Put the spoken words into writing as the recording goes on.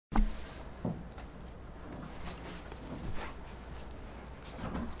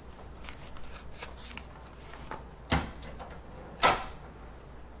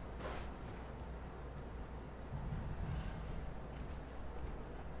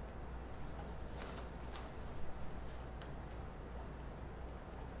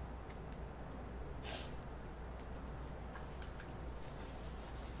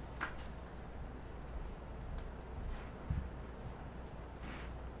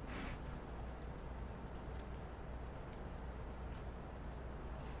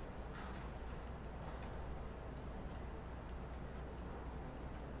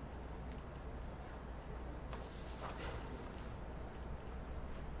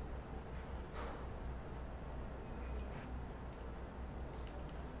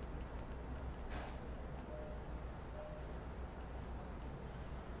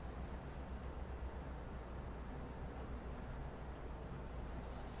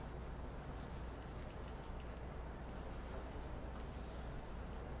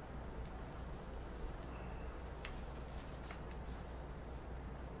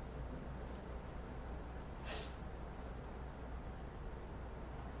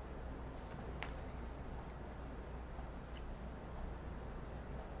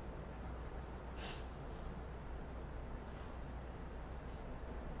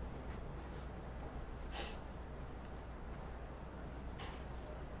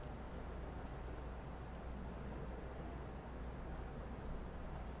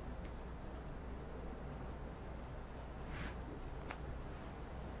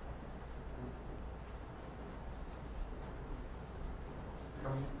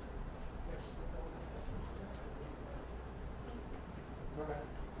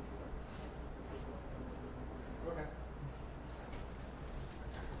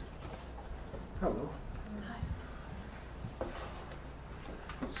Hello.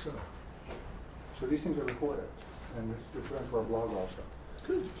 So these things are recorded, and it's going to our blog also.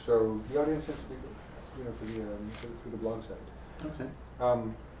 Good. So the audience has to be, for the blog site. Okay.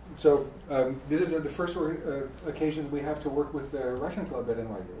 This is the first occasion we have to work with the Russian club at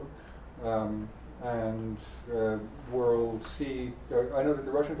NYU. We'll see, I know that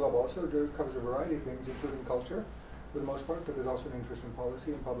the Russian club also covers a variety of things, including culture, for the most part, but there's also an interest in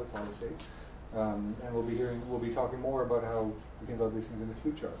policy and public policy. And we'll be talking more about how we can develop these things in the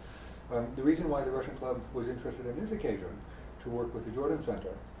future. The reason why the Russian club was interested in this occasion to work with the Jordan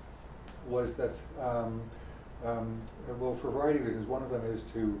Center was that, well, for a variety of reasons. One of them is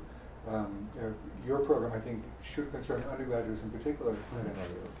to, your program, I think, should concern undergraduates in particular at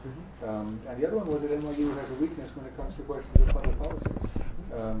NYU. And the other one was that NYU has a weakness when it comes to questions of public policy.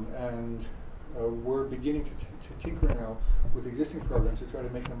 We're beginning to tinker now with existing programs to try to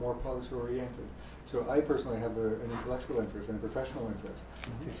make them more policy-oriented. So I personally have an intellectual interest and a professional interest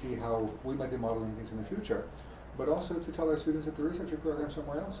to see how we might be modeling things in the future, but also to tell our students that there is such a program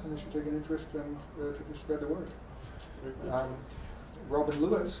somewhere else and they should take an interest and to spread the word. Robin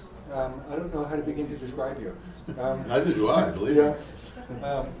Lewis, I don't know how to begin to describe you. Neither do I, believe me.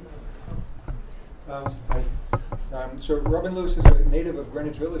 So Robin Lewis is a native of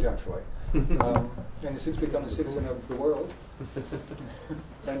Greenwich Village, actually, and has since become a citizen of the world.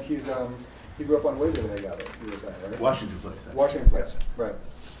 And he grew up on Waverly, I gather, you were saying, right? Washington Place. Washington Place, right.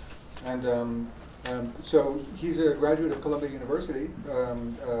 And so he's a graduate of Columbia University,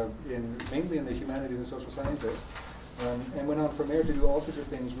 mainly in the humanities and social sciences, and went on from there to do all sorts of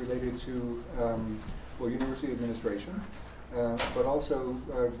things related to, well, university administration, but also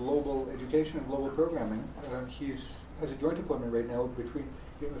global education and global programming. He has a joint appointment right now between,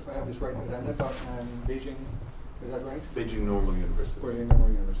 if I have this right, RANEPA and Beijing, is that right? Beijing Normal University. Beijing Normal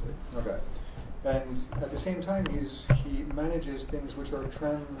University, okay. And at the same time, he manages things which are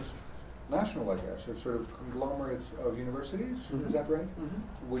transnational, I guess. It's sort of conglomerates of universities, is that right?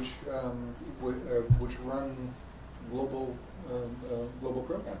 Which run global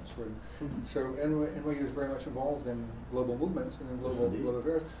programs. So NYU is very much involved in global movements and in global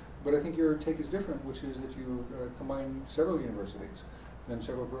affairs. But I think your take is different, which is that you combine several universities and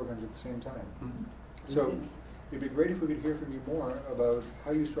several programs at the same time. So it'd be great if we could hear from you more about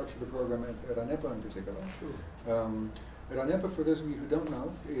how you structure the program at RANEPA in particular. At RANEPA, for those of you who don't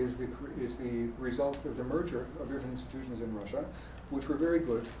know, is the result of the merger of different institutions in Russia, which were very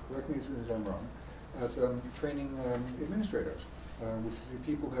good, correct me as soon as I'm wrong, at training administrators, which is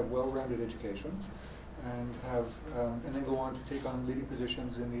people who have well-rounded educations and then go on to take on leading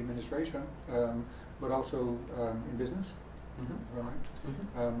positions in the administration, but also in business.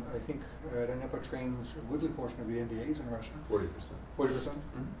 I think RANEPA trains a goodly portion of the MBAs in Russia. 40%. 40%?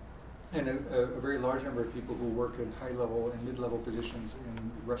 And a very large number of people who work in high-level and mid-level positions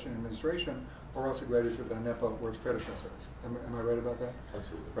in Russian administration are also graduates of RANEPA or its predecessors. Am I right about that?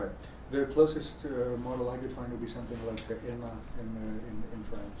 Absolutely. Right. The closest model I could find would be something like ENA in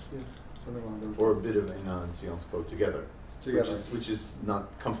France. Yeah. Something along those lines. Or a bit of ENA and Sciences Po together. Which is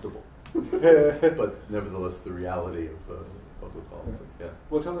not comfortable, but nevertheless the reality of public policy. Yeah.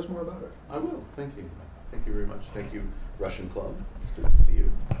 Well, tell us more about it. I will. Thank you. Thank you very much. Thank you, Russian Club. It's good to see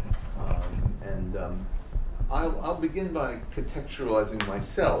you. I'll begin by contextualizing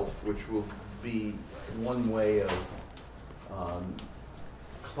myself, which will be one way of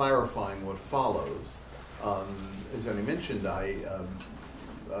clarifying what follows. As I mentioned, I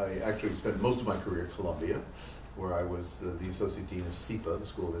actually spent most of my career at Columbia, where I was the Associate Dean of SIPA, the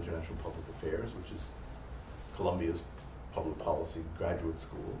School of International Public Affairs, which is Columbia's public policy graduate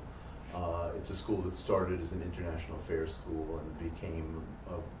school. It's a school that started as an international affairs school and became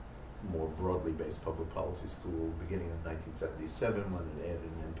a more broadly based public policy school beginning in 1977 when it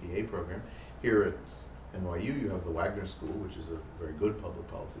added an MPA program. Here at NYU you have the Wagner School, which is a very good public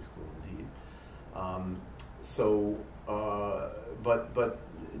policy school indeed. But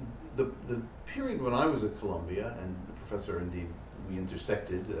the period when I was at Columbia, and the professor indeed, we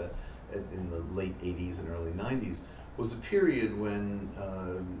intersected in the late 80s and early 90s, was a period when,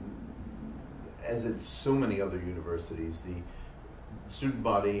 as at so many other universities, the student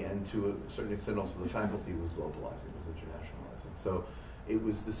body and to a certain extent also the faculty was globalizing, was internationalizing. So it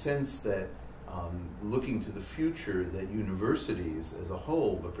was the sense that looking to the future, that universities as a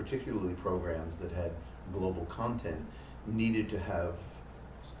whole, but particularly programs that had global content, needed to have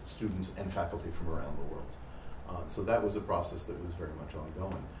students and faculty from around the world. So that was a process that was very much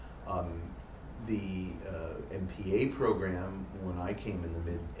ongoing. The MPA program, when I came in the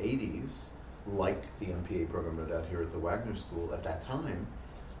mid-'80s, like the MPA program out here at the Wagner School at that time,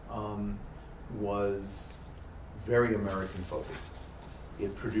 was very American focused.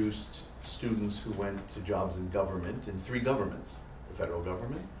 It produced students who went to jobs in government, in 3 governments: the federal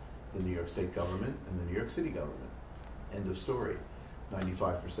government, the New York State government, and the New York City government. End of story.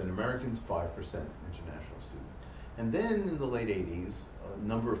 95% Americans, 5% international students. And then in the late 80s, a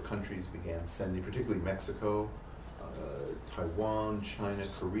number of countries began sending, particularly Mexico, Taiwan, China,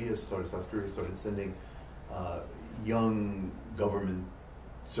 South Korea started sending young government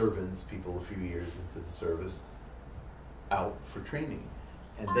servants, people a few years into the service, out for training.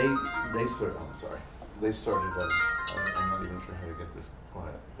 And they started, I'm sorry, they started, I'm not even sure how to get this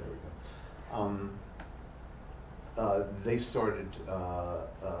quiet, there we go. They started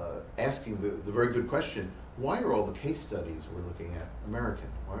asking the very good question, why are all the case studies we're looking at American?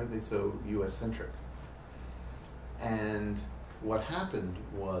 Why are they so US-centric? And what happened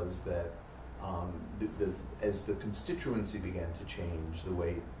was that as the constituency began to change, the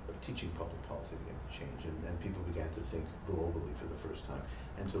way of teaching public policy began to change, and people began to think globally for the first time,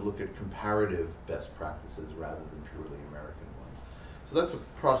 and to look at comparative best practices rather than purely American ones. So that's a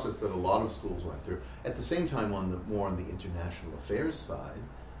process that a lot of schools went through. At the same time, more on the international affairs side,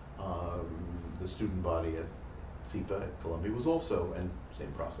 the student body at CEPA at Columbia was also, and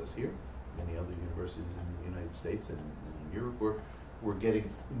same process here, many other universities in the United States and in Europe were getting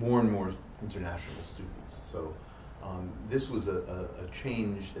more and more international students. So this was a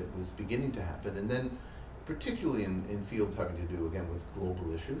change that was beginning to happen. And then particularly in fields having to do, again, with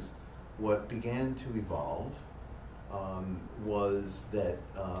global issues, what began to evolve was that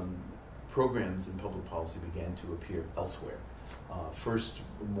programs in public policy began to appear elsewhere. First,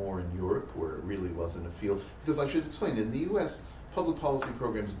 more in Europe, where it really wasn't a field. Because I should explain, in the US, public policy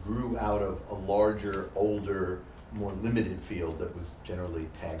programs grew out of a larger, older, more limited field that was generally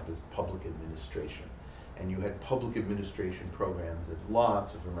tagged as public administration. And you had public administration programs at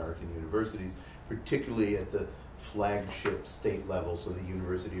lots of American universities, particularly at the flagship state level, so the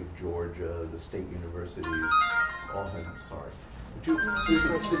University of Georgia, the state universities, all had, sorry. This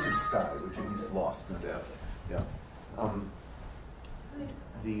is Sky, which he's lost, no doubt. Yeah.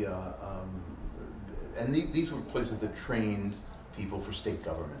 And these were places that trained people for state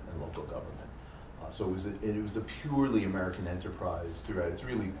government and local government. So it was a purely American enterprise throughout. It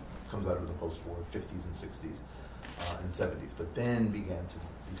really comes out of the post-war 50s and 60s and 70s, but then began to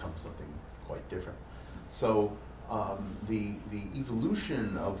become something quite different. So the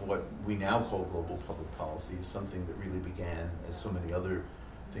evolution of what we now call global public policy is something that really began, as so many other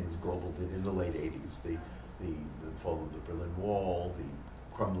things global did, in the late 80s. The fall of the Berlin Wall,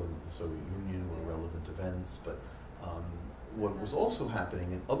 the crumbling of the Soviet Union were relevant events, but what was also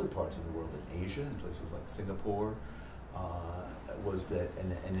happening in other parts of the world, in Asia, in places like Singapore, was that,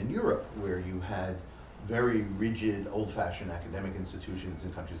 and in Europe, where you had very rigid, old-fashioned academic institutions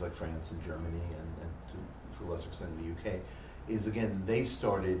in countries like France and Germany, and to a lesser extent the UK, is again, they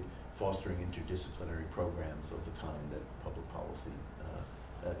started fostering interdisciplinary programs of the kind that public policy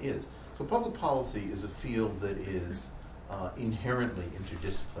is. So public policy is a field that is inherently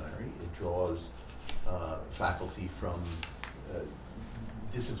interdisciplinary. It draws faculty from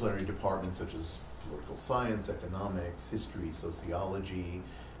disciplinary departments such as political science, economics, history, sociology,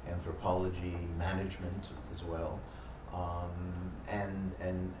 anthropology, management as well, and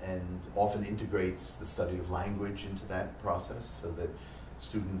often integrates the study of language into that process so that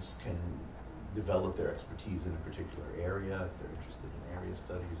students can develop their expertise in a particular area if they're interested in area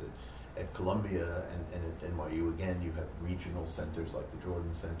studies. At Columbia and at NYU, again, you have regional centers like the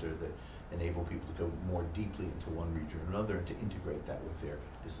Jordan Center that enable people to go more deeply into one region or another and to integrate that with their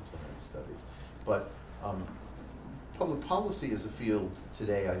disciplinary studies. But public policy as a field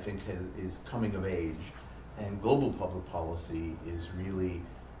today, I think, is coming of age, and global public policy is really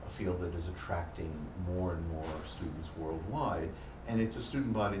a field that is attracting more and more students worldwide, and it's a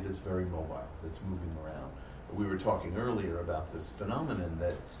student body that's very mobile, that's moving around. We were talking earlier about this phenomenon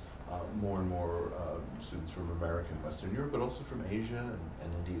that more and more students from America and Western Europe, but also from Asia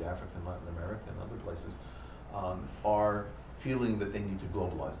and indeed Africa and Latin America and other places, are feeling that they need to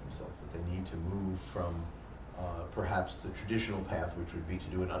globalize themselves, that they need to move from perhaps the traditional path, which would be to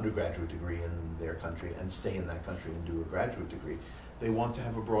do an undergraduate degree in their country and stay in that country and do a graduate degree. They want to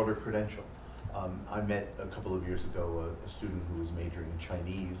have a broader credential. I met a couple of years ago a student who was majoring in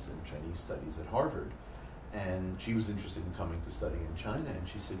Chinese and Chinese studies at Harvard, and she was interested in coming to study in China, and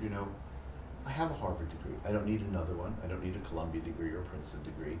she said, you know, I have a Harvard degree. I don't need another one. I don't need a Columbia degree or a Princeton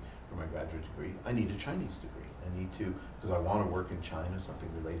degree for my graduate degree. I need a Chinese degree. I need to, because I want to work in China, something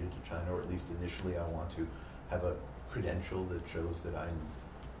related to China, or at least initially I want to have a credential that shows that I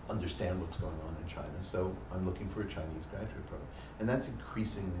understand what's going on in China. So I'm looking for a Chinese graduate program. And that's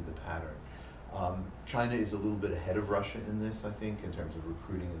increasingly the pattern. China is a little bit ahead of Russia in this, I think, in terms of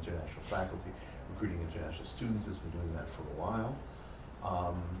recruiting international faculty, recruiting international students. It's been doing that for a while.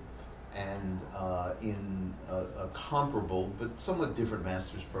 In a comparable but somewhat different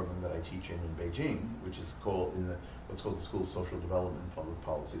master's program that I teach in Beijing, which is called what's called the School of Social Development and Public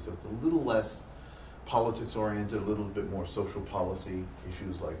Policy. So it's a little less politics oriented, a little bit more social policy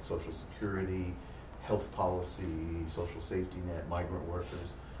issues like social security, health policy, social safety net, migrant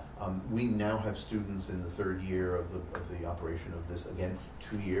workers. We now have students in the third year of the operation of this, again,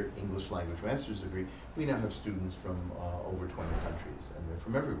 2-year English language master's degree. We now have students from over 20 countries, and they're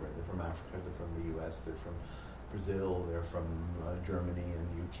from everywhere. They're from Africa, they're from the US, they're from Brazil, they're from Germany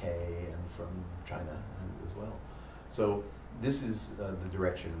and UK, and from China as well. So this is the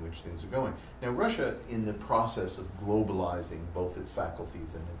direction in which things are going. Now Russia, in the process of globalizing both its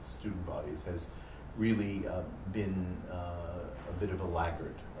faculties and its student bodies, has really been a bit of a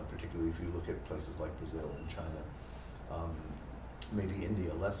laggard. Particularly if you look at places like Brazil and China, maybe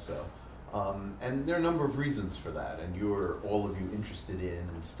India less so. And there are a number of reasons for that, and all of you interested in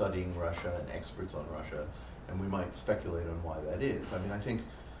and studying Russia and experts on Russia, and we might speculate on why that is. I mean, I think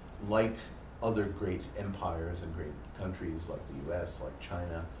like other great empires and great countries like the US, like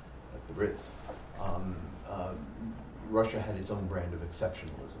China, like the Brits, Russia had its own brand of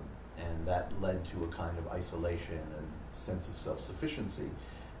exceptionalism, and that led to a kind of isolation and sense of self-sufficiency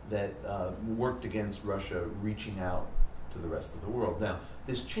that worked against Russia reaching out to the rest of the world. Now,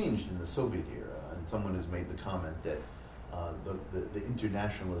 this changed in the Soviet era, and someone has made the comment that the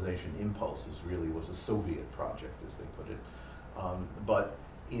internationalization impulse was a Soviet project, as they put it. But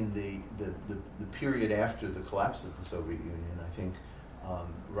in the period after the collapse of the Soviet Union, I think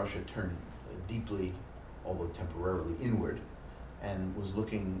Russia turned deeply, although temporarily, inward, and was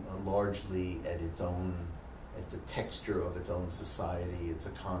looking largely at the texture of its own society, its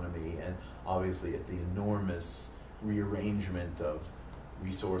economy, and obviously at the enormous rearrangement of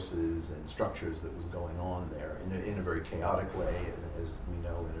resources and structures that was going on there in a very chaotic way, as we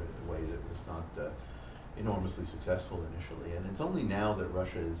know, in a way that was not enormously successful initially. And it's only now that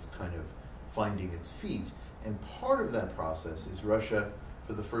Russia is kind of finding its feet, and part of that process is Russia,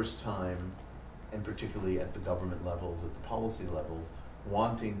 for the first time, and particularly at the government levels, at the policy levels,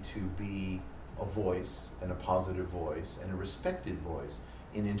 wanting to be a voice, and a positive voice, and a respected voice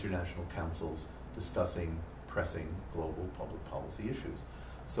in international councils discussing pressing global public policy issues.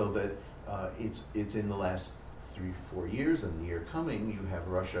 So that it's in the last 3-4 years, and the year coming, you have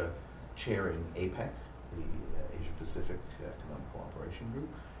Russia chairing APEC, the Asia-Pacific Economic Cooperation Group.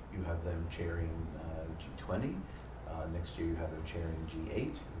 You have them chairing G20. Next year you have them chairing G8.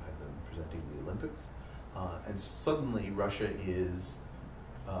 You have them presenting the Olympics. And suddenly Russia is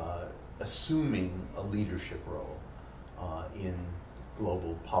assuming a leadership role in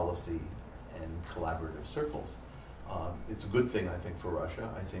global policy and collaborative circles. It's a good thing, I think, for Russia.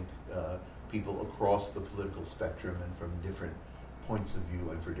 I think people across the political spectrum and from different points of view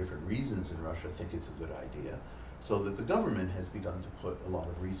and for different reasons in Russia think it's a good idea. So that the government has begun to put a lot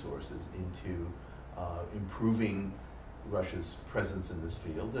of resources into improving Russia's presence in this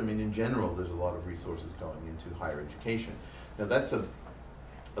field. I mean, in general, there's a lot of resources going into higher education. Now, that's a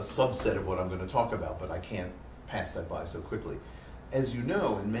subset of what I'm going to talk about, but I can't pass that by so quickly. As you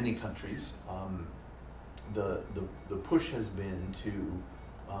know, in many countries, the push has been to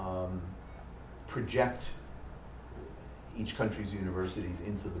project each country's universities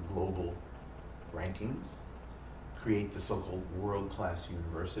into the global rankings, create the so-called world-class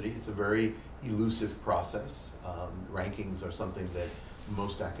university. It's a very elusive process. Rankings are something that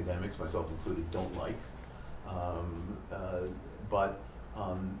most academics, myself included, don't like. But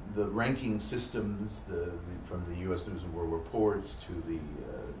the ranking systems, from the U.S. News and World Reports to the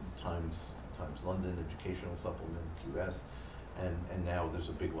Times London Educational Supplement, QS, and now there's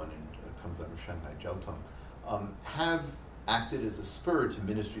a big one comes out of Shanghai Jiaotong, have acted as a spur to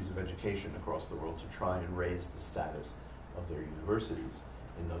ministries of education across the world to try and raise the status of their universities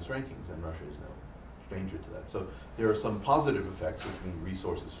in those rankings, and Russia is no stranger to that. So there are some positive effects, which mean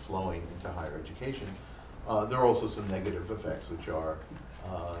resources flowing into higher education. There are also some negative effects, which are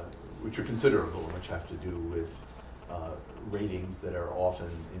considerable and which have to do with ratings that are often,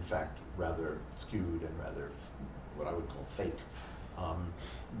 in fact, rather skewed and rather what I would call fake.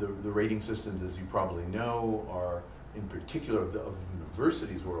 The rating systems, as you probably know, are in particular of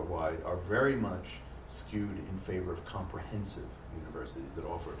universities worldwide, are very much skewed in favor of comprehensive universities that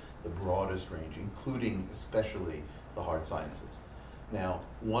offer the broadest range, including especially the hard sciences. Now,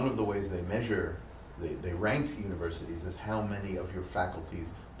 one of the ways they measure, they rank universities is how many of your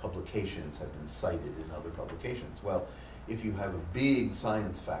faculty's publications have been cited in other publications. Well, if you have a big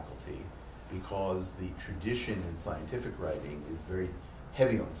science faculty, because the tradition in scientific writing is very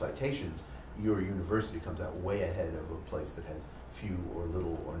heavy on citations, your university comes out way ahead of a place that has few or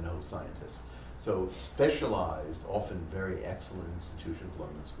little or no scientists. So specialized, often very excellent institutions,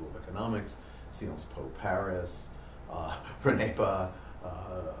 London School of Economics, Sciences Po Paris, RANEPA,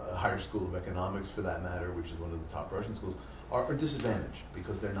 Higher School of Economics for that matter, which is one of the top Russian schools, are disadvantaged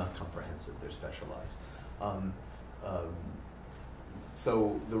because they're not comprehensive, they're specialized.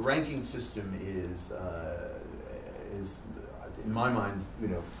 So the ranking system is in my mind,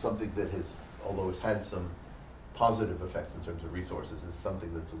 something that has, although it's had some positive effects in terms of resources, is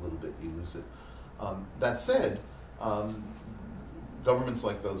something that's a little bit elusive. That said, governments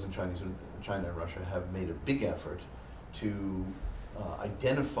like those in China and Russia have made a big effort to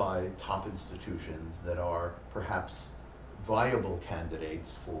identify top institutions that are perhaps viable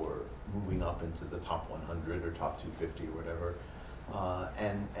candidates for moving up into the top 100 or top 250 or whatever,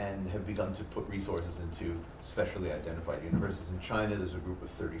 and have begun to put resources into specially identified universities. In China, there's a group of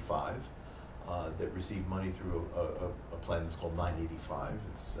 35 that receive money through a plan that's called 985.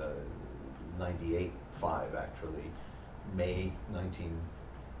 It's 98.5 actually, May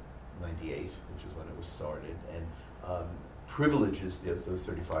 1998, which is when it was started, and privileges those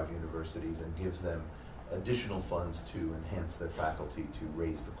 35 universities and gives them additional funds to enhance their faculty, to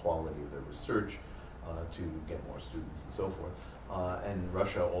raise the quality of their research, to get more students and so forth. And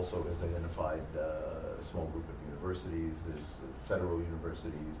Russia also has identified a small group of universities. There's federal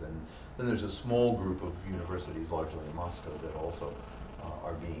universities, and then there's a small group of universities, largely in Moscow, that also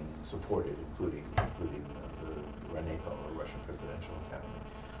are being supported, including the RANEPA, or Russian Presidential Academy.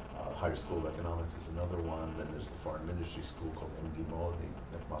 Higher School of Economics is another one. Then there's the Foreign Ministry School called MGPP,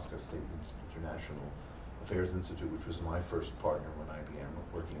 the Moscow State International Affairs Institute, which was my first partner when I began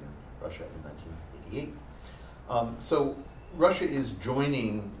working in Russia in 1988. So Russia is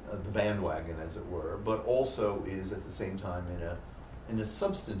joining the bandwagon, as it were, but also is at the same time in a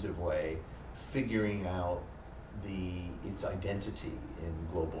substantive way figuring out its identity in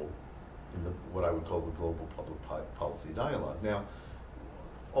what I would call the global public policy dialogue. Now,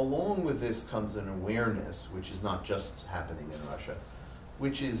 along with this comes an awareness, which is not just happening in Russia,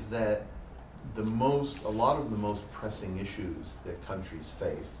 which is that a lot of the most pressing issues that countries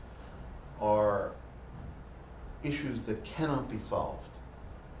face are issues that cannot be solved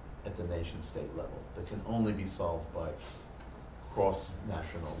at the nation-state level, that can only be solved by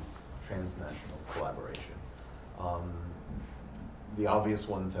cross-national, transnational collaboration. The obvious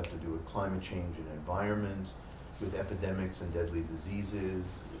ones have to do with climate change and environment, with epidemics and deadly diseases,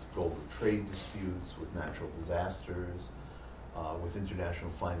 with global trade disputes, with natural disasters, with international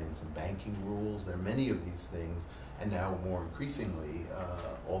finance and banking rules. There are many of these things, and now more increasingly,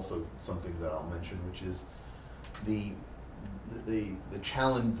 also something that I'll mention, which is the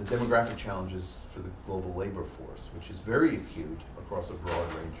demographic challenges for the global labor force, which is very acute across a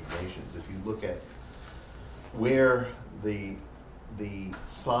broad range of nations. If you look at where the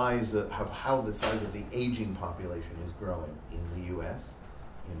size of how the size of the aging population is growing in the U.S.,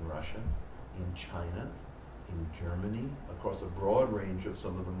 in Russia, in China, in Germany, across a broad range of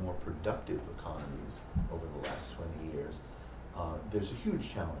some of the more productive economies over the last 20 years, there's a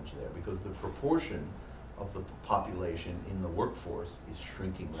huge challenge there because the proportion of the population in the workforce is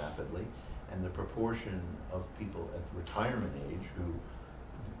shrinking rapidly, and the proportion of people at the retirement age who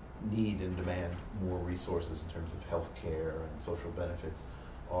need and demand more resources in terms of health care and social benefits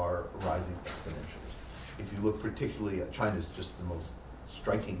are rising exponentially. If you look particularly at China's just the most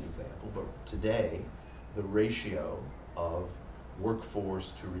striking example, but today the ratio of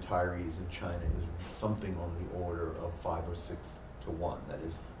workforce to retirees in China is something on the order of 5 or 6 to 1. That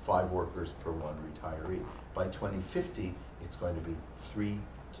is 5 workers per 1 retiree. By 2050, it's going to be 3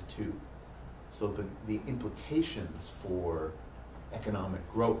 to 2. So the implications for economic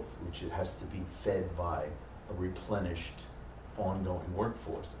growth, which it has to be fed by a replenished ongoing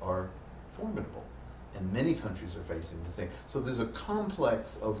workforce, are formidable. And many countries are facing the same. So there's a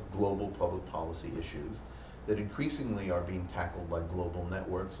complex of global public policy issues that increasingly are being tackled by global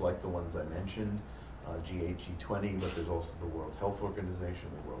networks like the ones I mentioned, G8, G20, but there's also the World Health Organization,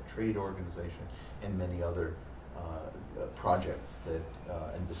 the World Trade Organization, and many other projects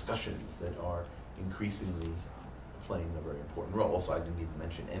and discussions that are increasingly playing a very important role. Also, I didn't even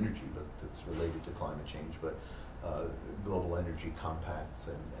mention energy, but that's related to climate change, but global energy compacts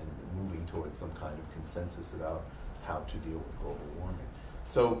and moving towards some kind of consensus about how to deal with global warming.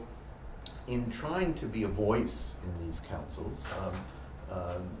 So in trying to be a voice in these councils,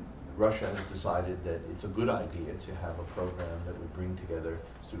 Russia has decided that it's a good idea to have a program that would bring together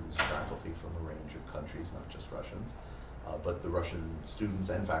students and faculty from a range of countries, not just Russians, but the Russian students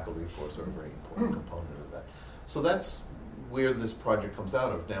and faculty, of course, are a very important component of that. So that's where this project comes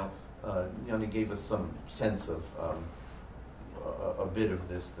out of. Now, Yanni gave us some sense of a bit of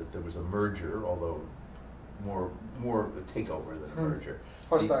this, that there was a merger, although more a takeover than a merger.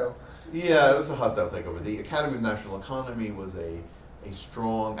 Hostile. Yeah, it was a hostile takeover. The Academy of National Economy was a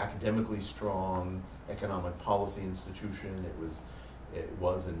strong, academically strong economic policy institution. It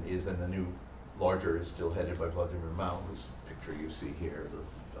was and is, and the new larger is still headed by Vladimir Mao, whose picture you see here,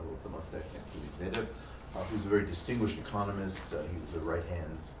 the mustache next to Medvedev, who's a very distinguished economist. He was a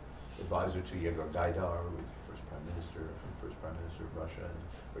right-hand advisor to Yegor Gaidar, who was the first prime minister of Russia, and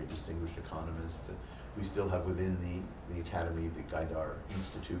a very distinguished economist. We still have within the Academy the Gaidar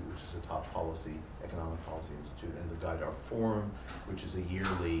Institute, which is a top economic policy institute, and the Gaidar Forum, which is a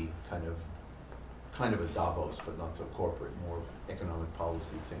yearly kind of a Davos, but not so corporate, more economic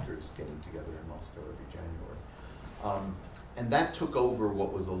policy thinkers getting together in Moscow every January. And that took over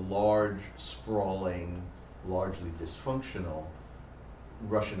what was a large, sprawling, largely dysfunctional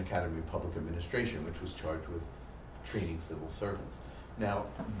Russian Academy of Public Administration, which was charged with training civil servants. Now,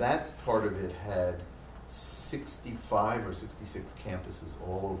 that part of it had 65 or 66 campuses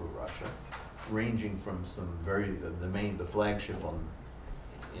all over Russia, ranging from some the flagship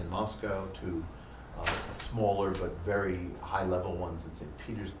in Moscow to smaller but very high-level ones in St.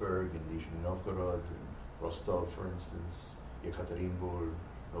 Petersburg, in Nizhny Novgorod, in Rostov, for instance, Yekaterinburg,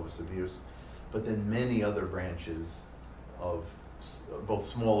 Novosibirsk, but then many other branches of both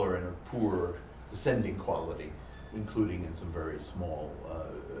smaller and of poorer descending quality, including in some very small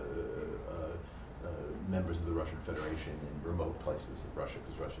members of the Russian Federation in remote places of Russia,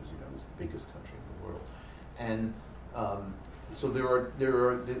 because Russia, as you know, is the biggest country in the world. And so there are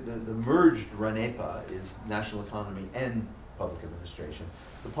the merged RANEPA is national economy and public administration.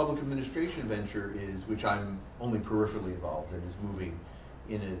 The public administration venture is, which I'm only peripherally involved in, is moving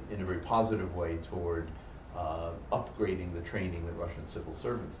in a very positive way toward upgrading the training that Russian civil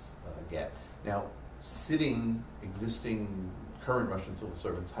servants get. Now, existing current Russian civil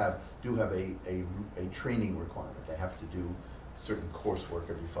servants do have a training requirement. They have to do certain coursework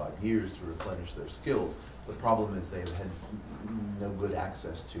every 5 years to replenish their skills. The problem is they've had no good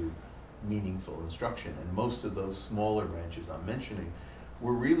access to meaningful instruction, and most of those smaller branches I'm mentioning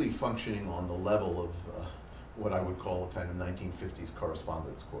were really functioning on the level of what I would call a kind of 1950s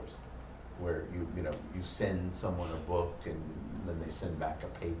correspondence course, where you send someone a book and then they send back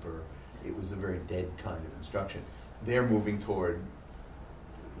a paper. It was a very dead kind of instruction. They're moving toward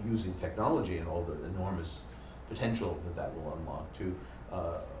using technology and all the enormous potential that will unlock to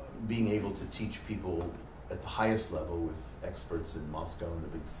being able to teach people at the highest level with experts in Moscow and the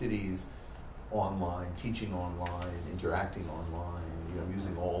big cities, online, teaching online, interacting online,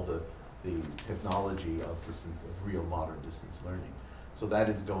 using all the technology of real modern distance learning. So that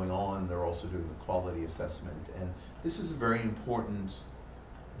is going on. They're also doing the quality assessment, and this is a very important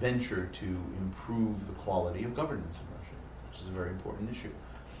venture to improve the quality of governance in Russia, which is a very important issue.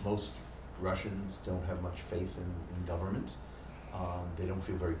 Most Russians don't have much faith in government. They don't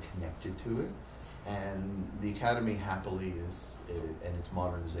feel very connected to it. And the Academy happily and its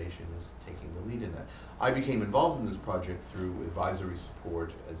modernization is taking the lead in that. I became involved in this project through advisory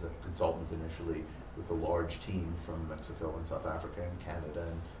support as a consultant initially, with a large team from Mexico and South Africa and Canada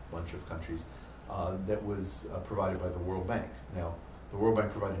and a bunch of countries that was provided by the World Bank. Now, the World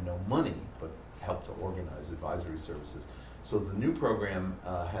Bank provided no money, but helped to organize advisory services. So the new program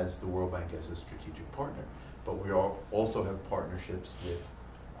has the World Bank as a strategic partner, but we also have partnerships with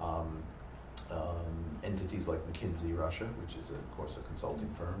entities like McKinsey Russia, which is, of course, a consulting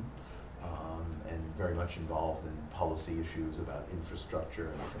firm, and very much involved in policy issues about infrastructure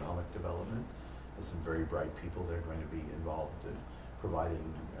and economic development. There's some very bright people. They're going to be involved in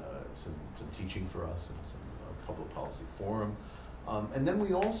providing some teaching for us and some public policy forum. And then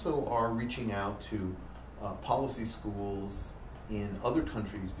we also are reaching out to policy schools in other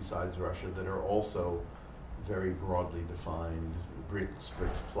countries besides Russia that are also very broadly defined, BRICS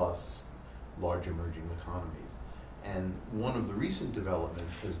plus, large emerging economies. And one of the recent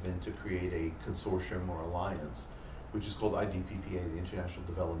developments has been to create a consortium or alliance, which is called IDPPA, the International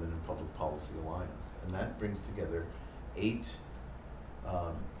Development and Public Policy Alliance. And that brings together 8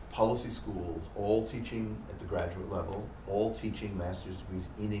 policy schools, all teaching at the graduate level, all teaching master's degrees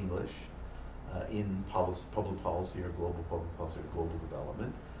in English, in public policy or global public policy or global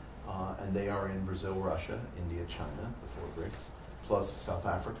development. And they are in Brazil, Russia, India, China, the 4 BRICS, plus South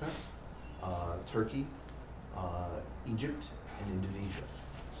Africa, Turkey, Egypt, and Indonesia.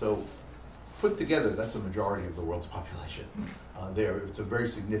 So put together, that's a majority of the world's population. It's a very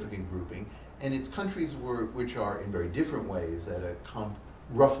significant grouping, and it's countries which are in very different ways at a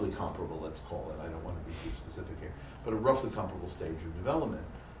roughly comparable, let's call it, I don't want to be too specific here, but a roughly comparable stage of development.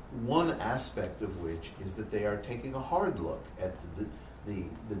 One aspect of which is that they are taking a hard look at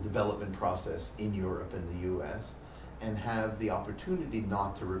the development process in Europe and the US, and have the opportunity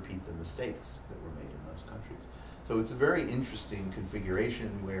not to repeat the mistakes that were made in those countries. So it's a very interesting configuration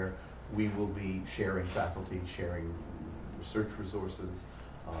where we will be sharing faculty, sharing research resources,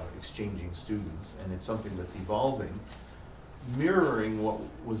 exchanging students, and it's something that's evolving, mirroring what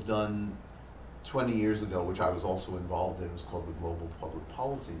was done 20 years ago, which I was also involved in. It was called the Global Public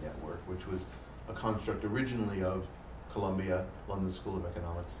Policy Network, which was a construct originally of Columbia, London School of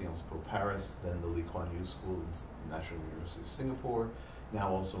Economics, Sciences Po Paris, then the Lee Kuan Yew School in National University of Singapore, now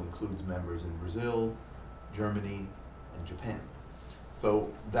also includes members in Brazil, Germany, and Japan.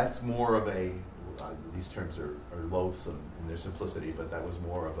 So that's more of a, these terms are loathsome in their simplicity, but that was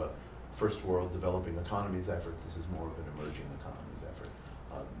more of a first world developing economies effort. This is more of an emerging economies effort,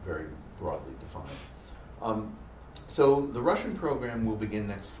 very broadly defined. So the Russian program will begin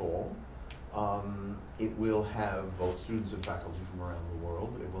next fall. It will have both students and faculty from around the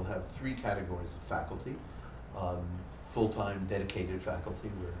world. It will have 3 categories of faculty. Full-time dedicated faculty,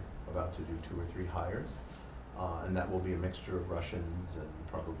 we're about to do 2 or 3 hires. And that will be a mixture of Russians and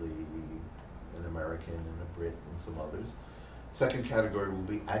probably an American and a Brit and some others. Second category will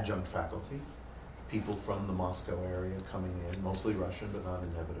be adjunct faculty, people from the Moscow area coming in, mostly Russian, but not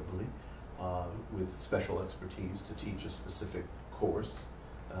inevitably, with special expertise to teach a specific course.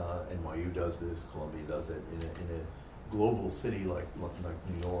 NYU does this, Columbia does it. In a global city like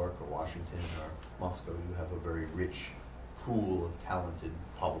New York or Washington or Moscow, you have a very rich pool of talented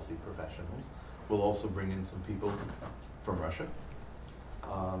policy professionals. We'll also bring in some people from Russia,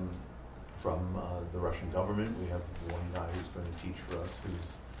 from the Russian government. We have one guy who's going to teach for us,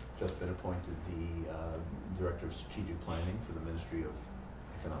 who's just been appointed the Director of Strategic Planning for the Ministry of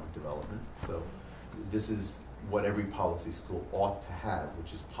Economic Development. So this is what every policy school ought to have,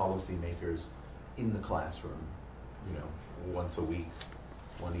 which is policymakers in the classroom, you know, once a week,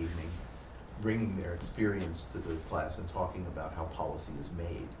 one evening, bringing their experience to the class and talking about how policy is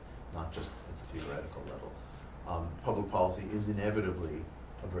made, not just at the theoretical level. Public policy is inevitably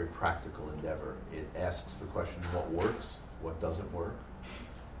a very practical endeavor. It asks the question, what works, what doesn't work,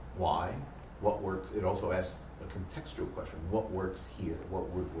 why, what works. It also asks a contextual question, what works here, what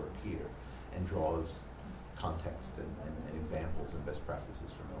would work here, and draws context and examples and best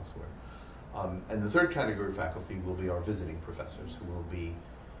practices from elsewhere. And the third category of faculty will be our visiting professors, who will be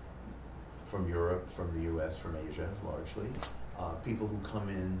from Europe, from the US, from Asia largely, people who come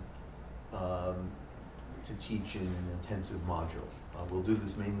in to teach in an intensive module. We'll do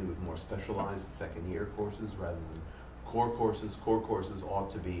this mainly with more specialized second-year courses rather than core courses. Core courses ought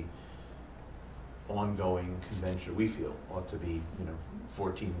to be ongoing, conventional, we feel, ought to be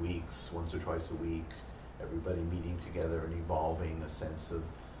 14 weeks, once or twice a week, everybody meeting together and evolving a sense of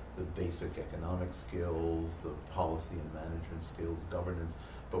the basic economic skills, the policy and management skills, governance.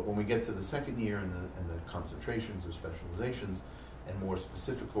 But when we get to the second year and the concentrations or specializations and more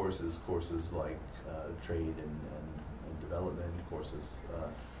specific courses like trade and development, courses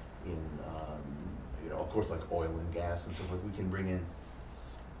in, a course like oil and gas and so forth, we can bring in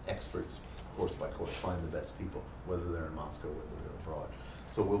experts course by course, find the best people, whether they're in Moscow, whether they're abroad.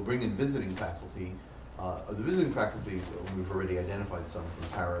 So we'll bring in visiting faculty. The visiting faculty, we've already identified some from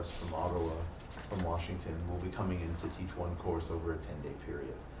Paris, from Ottawa, from Washington, will be coming in to teach one course over a 10-day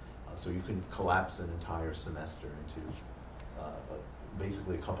period. So you can collapse an entire semester into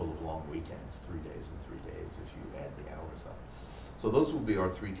basically a couple of long weekends, 3 days and 3 days if you add the hours up. So those will be our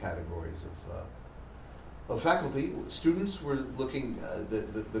 3 categories of faculty. Students, we're looking,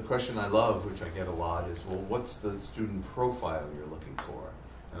 the question I love, which I get a lot, is, well, what's the student profile you're looking for?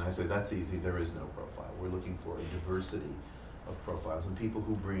 And I say, that's easy, there is no profile. We're looking for a diversity of profiles and people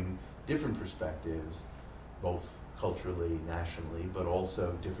who bring different perspectives, both culturally, nationally, but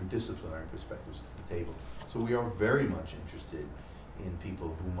also different disciplinary perspectives to the table. So we are very much interested in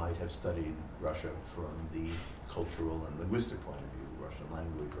people who might have studied Russia from the cultural and linguistic point of view, Russian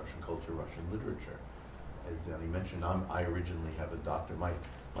language, Russian culture, Russian literature. As Danny mentioned, I originally have a doctorate. My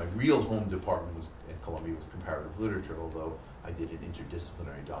real home department was at Columbia was comparative literature, although I did an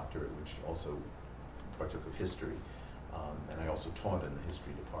interdisciplinary doctorate, which also partook of history, and I also taught in the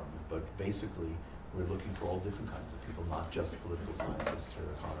history department. But basically, we're looking for all different kinds of people, not just political scientists or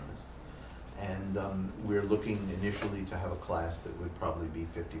economists. And we're looking initially to have a class that would probably be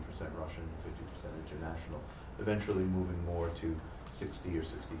 50% Russian, 50% international, eventually moving more to 60 or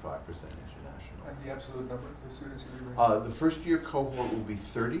 65% international. And the absolute number of students you'll be bringing? The first year cohort will be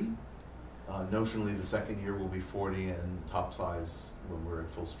 30. Notionally, the second year will be 40, and top size, when we're at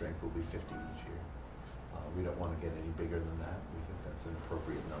full strength, will be 50 each year. We don't want to get any bigger than that. We think that's an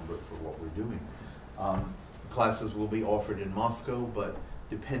appropriate number for what we're doing. Classes will be offered in Moscow, but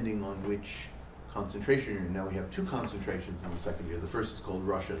depending on which concentration you're in. Now we have two concentrations in the second year. The first is called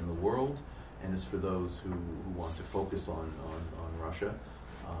Russia and the World, and it's for those who want to focus on Russia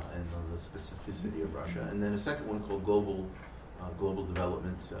and on the specificity of Russia. And then a second one called Global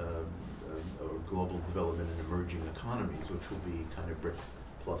Development, or Global Development in Emerging Economies, which will be kind of BRICS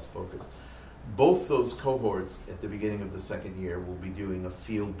plus focus. Both those cohorts at the beginning of the second year will be doing a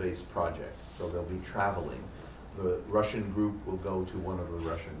field-based project, so they'll be traveling. The Russian group will go to one of the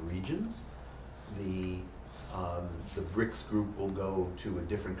Russian regions. The BRICS group will go to a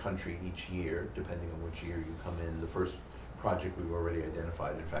different country each year, depending on which year you come in. The first project we've already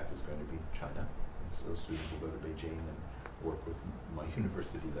identified, in fact, is going to be China. So students will go to Beijing and work with my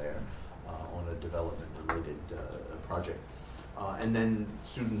university there on a development-related project. And then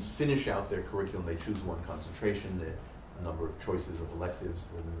students finish out their curriculum. They choose one concentration, a number of choices of electives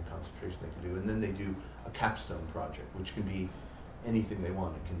within the concentration they can do, and then they do a capstone project, which can be anything they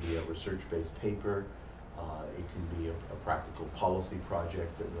want. It can be a research-based paper. It can be a practical policy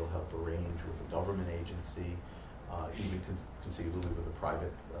project that will help arrange with a government agency, even conceivably with a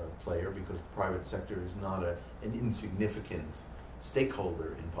private player, because the private sector is not an insignificant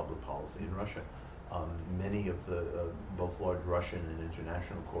stakeholder in public policy in Russia. Many of the both large Russian and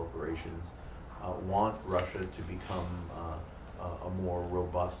international corporations want Russia to become a more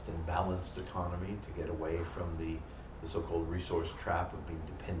robust and balanced economy, to get away from the so-called resource trap of being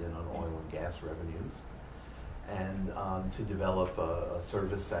dependent on oil and gas revenues, and to develop a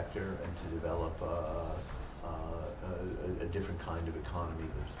service sector, and to develop a different kind of economy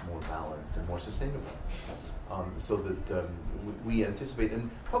that's more balanced and more sustainable. So that we anticipate, and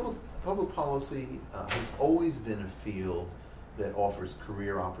public policy has always been a field that offers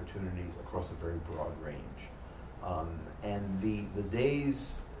career opportunities across a very broad range. And the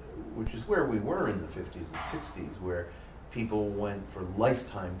days, which is where we were in the 50s and 60s, where people went for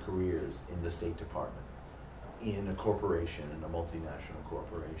lifetime careers in the State Department, in a corporation, in a multinational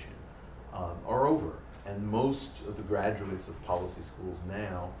corporation, are over. And most of the graduates of policy schools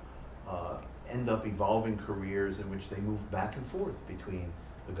now end up evolving careers in which they move back and forth between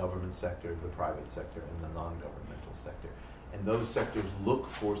the government sector, the private sector, and the non-governmental sector. And those sectors look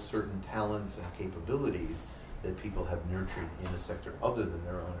for certain talents and capabilities that people have nurtured in a sector other than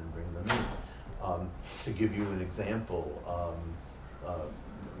their own and bring them in. To give you an example,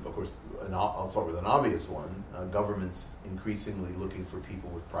 of course, I'll start with an obvious one. Governments increasingly looking for people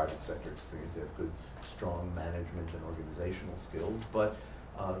with private sector experience. They have good, strong management and organizational skills, but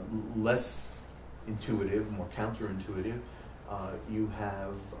less intuitive, more counterintuitive. You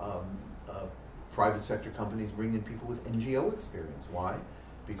have private sector companies bring in people with NGO experience. Why?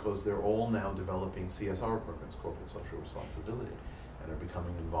 Because they're all now developing CSR programs, corporate social responsibility, and are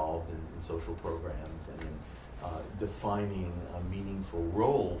becoming involved in social programs and in defining a meaningful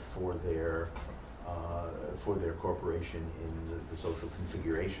role for their corporation in the social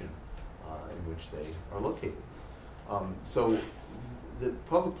configuration in which they are located. So the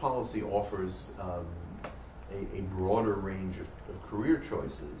public policy offers a broader range of career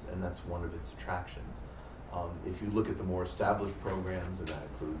choices, and that's one of its attractions. If you look at the more established programs, and that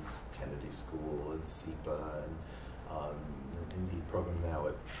includes Kennedy School and SEPA and indeed program now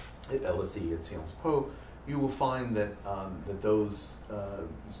at LSE at Sciences Po, you will find that that those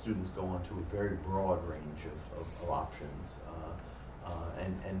students go on to a very broad range of options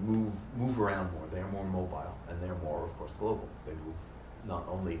and move around more. They are more mobile, and they're more, of course, global. They move not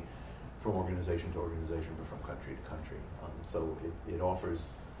only from organization to organization, but from country to country. So it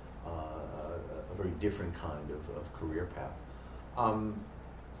offers a very different kind of career path.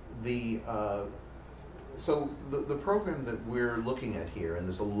 So the program that we're looking at here, and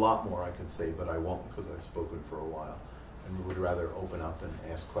there's a lot more I could say, but I won't because I've spoken for a while, and we would rather open up and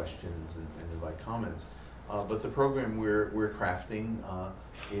ask questions and invite comments. But the program we're crafting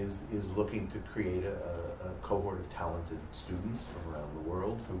is looking to create a cohort of talented students from around the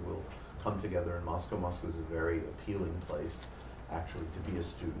world who will come together in Moscow. Moscow is a very appealing place, actually, to be a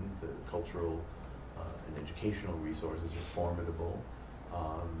student. The cultural and educational resources are formidable.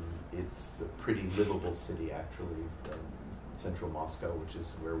 It's a pretty livable city, actually, central Moscow, which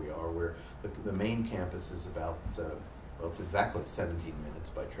is where we are. Where the main campus is about, well, it's exactly 17 minutes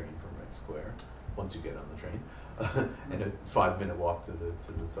by train from Red Square, once you get on the train, and a 5-minute walk to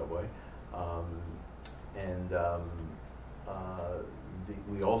the subway.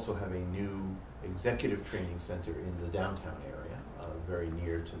 we also have a new executive training center in the downtown area, very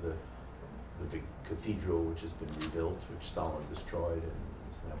near to the big cathedral, which has been rebuilt, which Stalin destroyed, and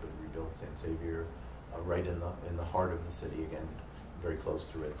has now been rebuilt, St. Xavier, right in the heart of the city, again, very close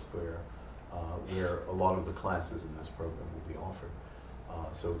to Red Square, where a lot of the classes in this program will be offered.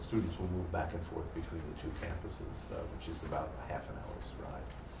 So students will move back and forth between the two campuses, which is about a half an hour's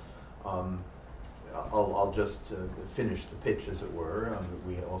ride. I'll just finish the pitch, as it were.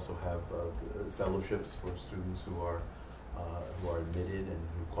 We also have fellowships for students who are admitted and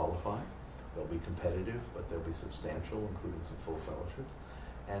who qualify. They'll be competitive, but they'll be substantial, including some full fellowships.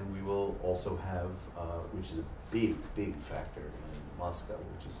 And we will also have, which is a big factor in Moscow,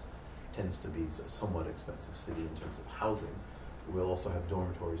 which tends to be a somewhat expensive city in terms of housing. We'll also have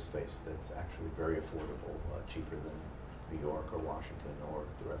dormitory space that's actually very affordable, cheaper than New York or Washington or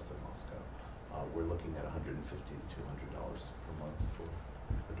the rest of Moscow. We're looking at $150 to $200 per month for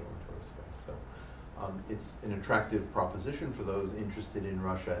dormitory space. So it's an attractive proposition for those interested in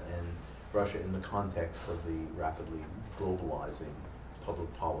Russia, and Russia in the context of the rapidly globalizing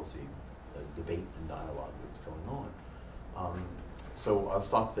public policy debate and dialogue that's going on. So I'll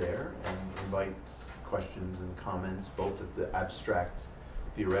stop there and invite questions and comments, both at the abstract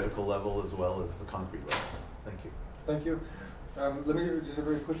theoretical level as well as the concrete level. Thank you. Thank you. Let me do just a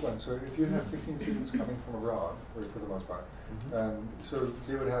very quick one. So if you have 15 students coming from abroad, or for the most part, so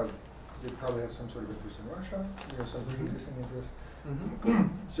they'd probably have some sort of interest in Russia, some pre-existing interest.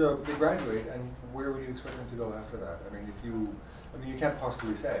 So they graduate, and where would you expect them to go after that? I mean, you can't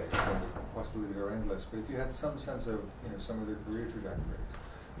possibly say, the possibilities are endless, but if you had some sense of, some of their career trajectories,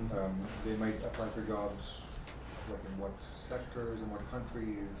 they might apply for jobs, like in what sectors and what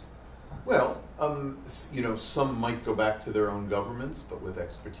countries? Well, some might go back to their own governments, but with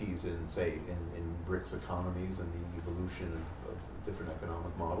expertise in, say, in BRICS economies and the evolution of different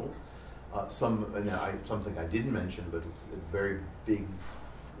economic models. Something I didn't mention, but it's a very big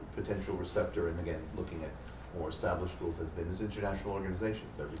potential receptor, and again, looking at more established schools, has been is international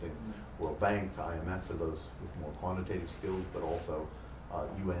organizations, everything World Bank to IMF for those with more quantitative skills, but also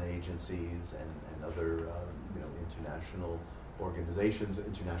UN agencies and other international organizations,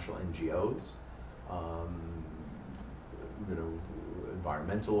 international NGOs,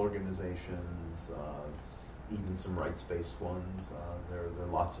 environmental organizations, even some rights-based ones. There are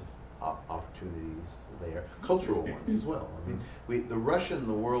lots of opportunities there, cultural ones as well. I mean, the Russia in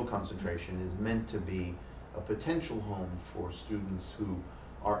the world concentration is meant to be a potential home for students who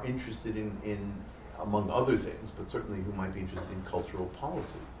are interested in, among other things, but certainly who might be interested in cultural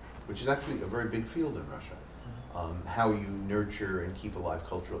policy, which is actually a very big field in Russia. How you nurture and keep alive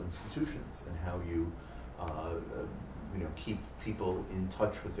cultural institutions, and how you keep people in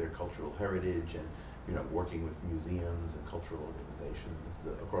touch with their cultural heritage, and working with museums and cultural organizations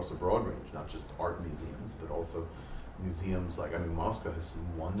across a broad range, not just art museums, but also museums like, Moscow has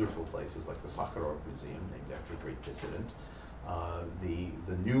some wonderful places like the Sakharov Museum, named after a great dissident.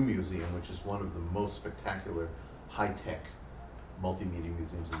 The new museum, which is one of the most spectacular high-tech multimedia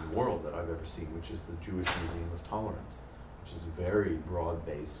museums in the world that I've ever seen, which is the Jewish Museum of Tolerance, which is a very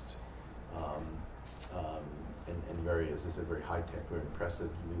broad-based and very, as I said, very high-tech, very impressive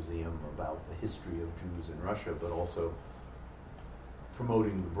museum about the history of Jews in Russia, but also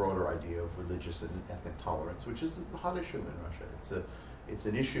promoting the broader idea of religious and ethnic tolerance, which is a hot issue in Russia. It's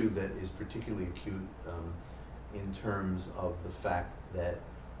an issue that is particularly acute in terms of the fact that,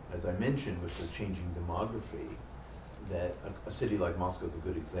 as I mentioned, with the changing demography, that a city like Moscow is a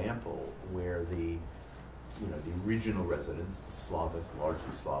good example, where the original residents, the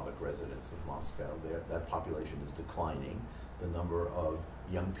largely Slavic residents of Moscow, that population is declining. The number of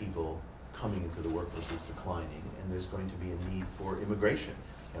young people coming into the workforce is declining, and there's going to be a need for immigration.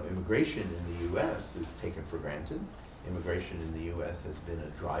 Now, immigration in the U.S. is taken for granted. Immigration in the U.S. has been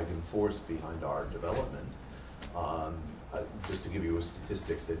a driving force behind our development. Just to give you a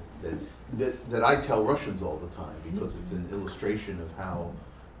statistic that I tell Russians all the time, because it's an illustration of how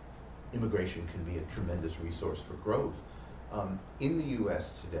immigration can be a tremendous resource for growth. In the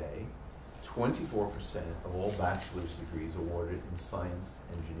U.S. today, 24% of all bachelor's degrees awarded in science,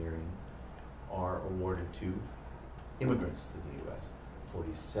 engineering, are awarded to immigrants to the U.S.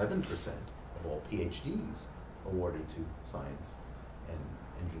 47% of all PhDs awarded to science and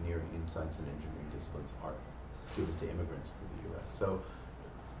engineering disciplines are given to immigrants to the U.S. So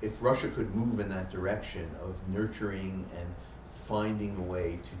if Russia could move in that direction of nurturing and finding a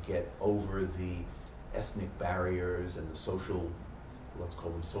way to get over the ethnic barriers and the social, let's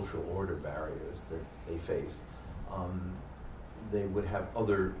call them social order barriers that they face, they would have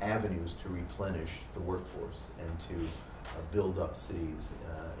other avenues to replenish the workforce and to build up cities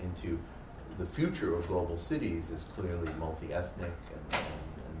into the future of global cities is clearly multi-ethnic and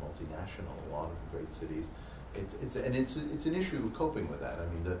multinational. A lot of the great cities, it's an issue of coping with that. I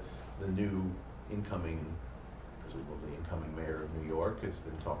mean, the new presumably incoming mayor of New York has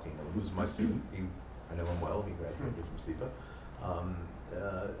been talking. Who's my student? I know him well. He graduated from SIPA.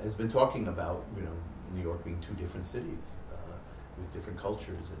 Has been talking about New York being two different cities with different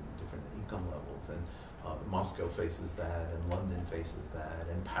cultures and different income levels, and Moscow faces that, and London faces that,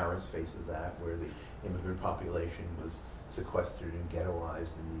 and Paris faces that, where the immigrant population was sequestered and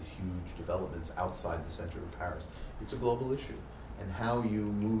ghettoized in these huge developments outside the center of Paris. It's a global issue, and how you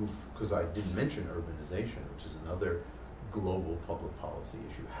move, because I didn't mention urbanization, which is another global public policy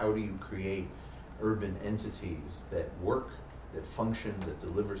issue. How do you create urban entities that work, that function, that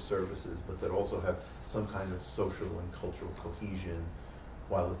deliver services, but that also have some kind of social and cultural cohesion,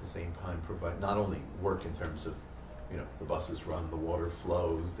 while at the same time provide not only work in terms of, the buses run, the water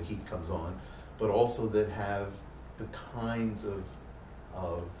flows, the heat comes on, but also that have the kinds of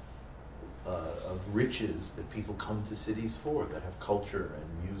riches that people come to cities for, that have culture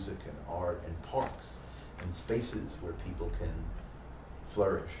and music and art and parks and spaces where people can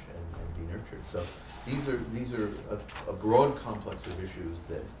flourish and be nurtured. So these are a broad complex of issues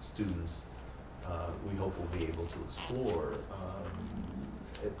that students we hope will be able to explore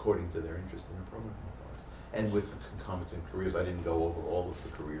according to their interest in the program. And with the concomitant careers, I didn't go over all of the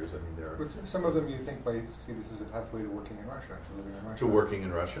careers. I mean, there are... But some of them you think might see this as a pathway to working in Russia, to living in Russia. To working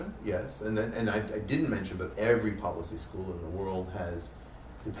in Russia, yes. And then, I didn't mention, but every policy school in the world has,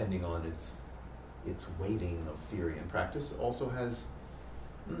 depending on its weighting of theory and practice, also has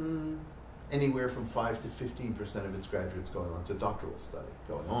anywhere from 5 to 15% of its graduates going on to doctoral study,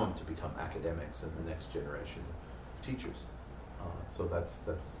 going on to become academics and the next generation of teachers. So that's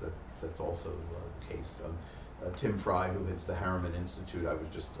also the case. Tim Fry, who heads the Harriman Institute, I was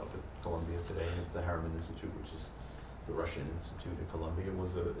just up at Columbia today, heads the Harriman Institute, which is the Russian Institute at Columbia,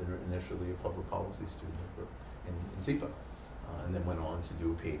 was initially a public policy student in SIPA, and then went on to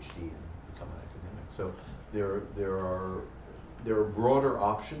do a PhD and become an academic. So there are broader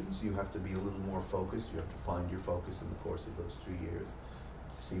options. You have to be a little more focused. You have to find your focus in the course of those 2 years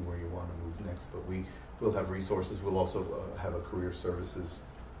to see where you want to move next. But we'll have resources. We'll also have a career services,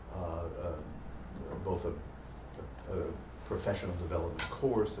 both a professional development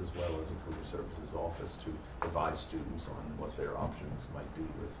course as well as a career services office to advise students on what their options might be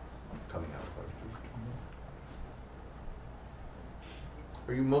with coming out of our degree.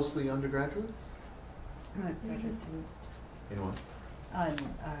 Are you mostly undergraduates? Graduates In what?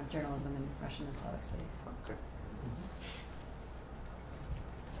 journalism and Russian and Slavic studies. Okay.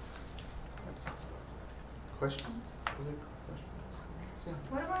 Questions? Other questions? Yeah.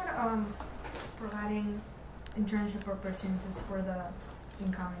 What about providing internship opportunities for the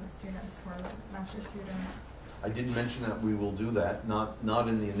incoming students, for the master's students? I didn't mention that. We will do that, not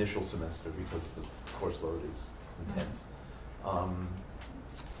in the initial semester because the course load is intense.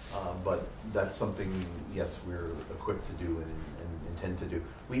 But that's something, yes, we're equipped to do and intend to do.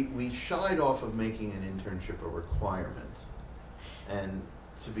 We shied off of making an internship a requirement, and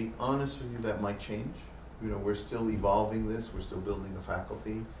to be honest with you, that might change. We're still evolving this. We're still building the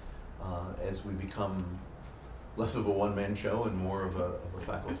faculty. As we become less of a one-man show and more of a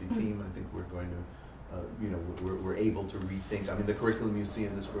faculty team, I think we're going to, we're able to rethink. I mean, the curriculum you see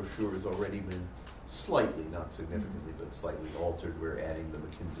in this brochure has already been slightly, not significantly, but slightly altered. We're adding the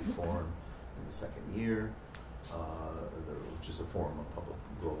McKinsey Forum in the second year, which is a forum of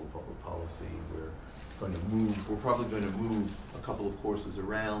global public policy. We're probably going to move a couple of courses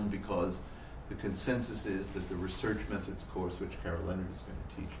around because the consensus is that the research methods course, which Carol Leonard is going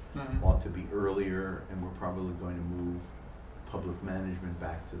to teach, ought to be earlier, and we're probably going to move public management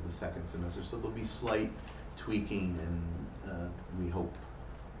back to the second semester. So there'll be slight tweaking and we hope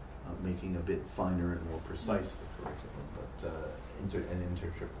making a bit finer and more precise the curriculum. But an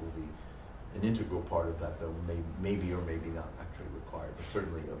internship will be an integral part of that, though maybe or maybe not actually required, but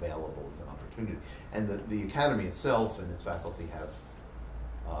certainly available as an opportunity. And the academy itself and its faculty have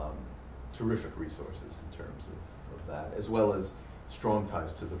terrific resources in terms of that, as well as strong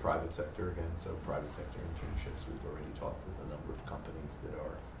ties to the private sector again. So private sector internships, we've already talked with a number of companies that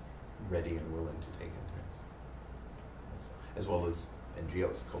are ready and willing to take interns, as well as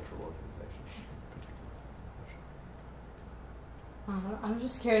NGOs, cultural organizations in particular. I'm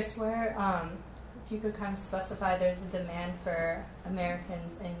just curious where, if you could kind of specify, there's a demand for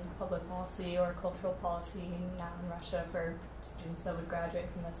Americans in public policy or cultural policy now in Russia for students that would graduate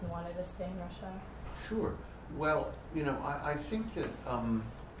from this and wanted to stay in Russia. Sure. Well, I think that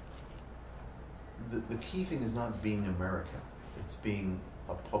the key thing is not being American. It's being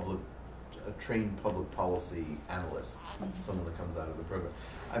a trained public policy analyst, someone that comes out of the program.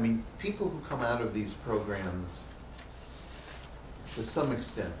 I mean, people who come out of these programs, to some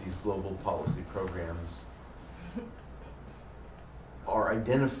extent, these global policy programs are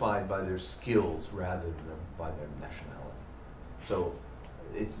identified by their skills rather than by their nationality. So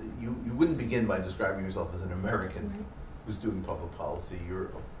it's you wouldn't begin by describing yourself as an American who's doing public policy. You're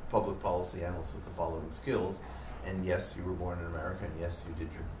a public policy analyst with the following skills. And yes, you were born in America, and yes, you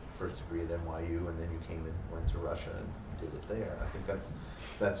did your first degree at NYU, and then you came and went to Russia and did it there. I think that's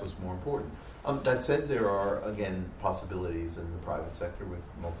what's more important. That said, there are, again, possibilities in the private sector with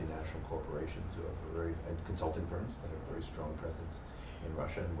multinational corporations who have and consulting firms that have a very strong presence in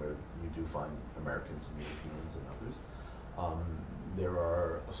Russia, and where you do find Americans and Europeans and others. There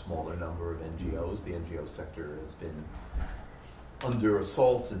are a smaller number of NGOs. The NGO sector has been under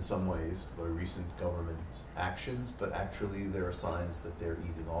assault in some ways by recent government actions, but actually there are signs that they're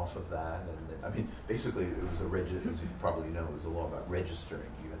easing off of that. And that, I mean, basically it was as you probably know, it was a law about registering.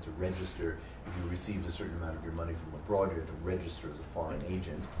 You had to register if you received a certain amount of your money from abroad. You had to register as a foreign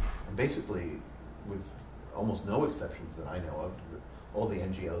agent. And basically, with almost no exceptions that I know of, all the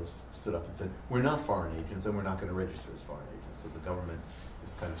NGOs stood up and said, we're not foreign agents and we're not going to register as foreign agents. So the government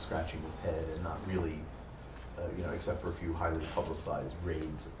is kind of scratching its head and not really, except for a few highly publicized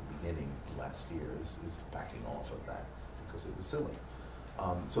raids at the beginning last year, is backing off of that because it was silly.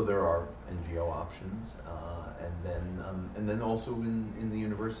 So there are NGO options, and then also in the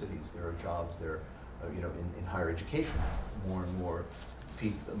universities there are jobs there, in higher education. More and more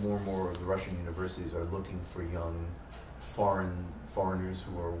of the Russian universities are looking for young foreigners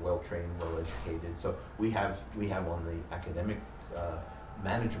who are well trained, well educated. So we have on the academic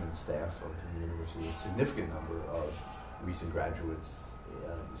management staff of the university a significant number of recent graduates,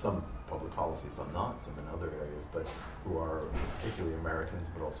 some public policy, some not, some in other areas, but who are particularly Americans,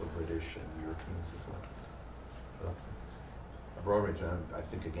 but also British and Europeans as well. So that's a broad range. I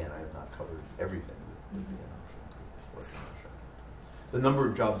think, again, I have not covered everything that would be an option to work in Russia. The number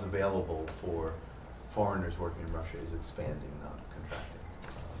of jobs available for foreigners working in Russia is expanding, not contracting.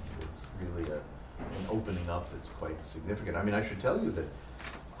 It's really an opening up that's quite significant. I mean, I should tell you that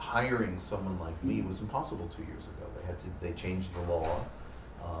hiring someone like me was impossible 2 years ago. They changed the law.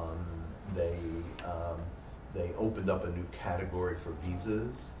 They opened up a new category for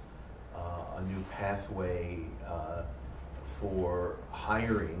visas, a new pathway for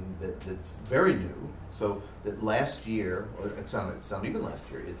hiring that's very new. So that last year, or it's not even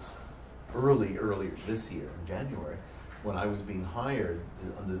last year, it's earlier this year in January, when I was being hired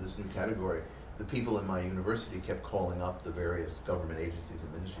under this new category, the people in my university kept calling up the various government agencies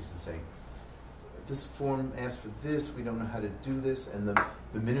and ministries and saying, this form asks for this, we don't know how to do this, and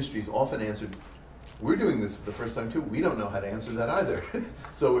the ministries often answered, we're doing this for the first time too, we don't know how to answer that either.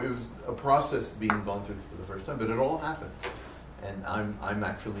 So it was a process being gone through for the first time, but it all happened. And I'm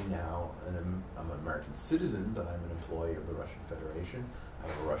actually now, I'm an American citizen, but I'm an employee of the Russian Federation. I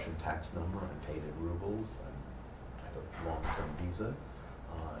have a Russian tax number, I'm paid in rubles, I have a long-term visa,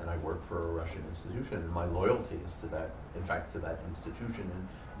 and I work for a Russian institution. And my loyalty is to that, in fact, to that institution and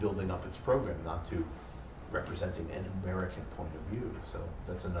building up its program, not to representing an American point of view. So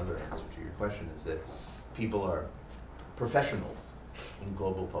that's another answer to your question, is that professionals in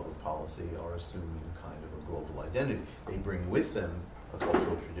global public policy are assuming kind of a global identity. They bring with them a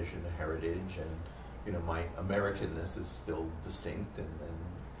cultural tradition, a heritage, and my Americanness is still distinct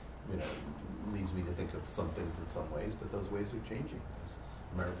and leads me to think of some things in some ways, but those ways are changing as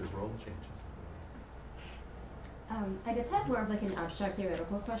America's role changes. I just had more of like an abstract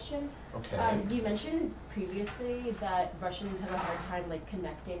theoretical question. Okay. You mentioned previously that Russians have a hard time like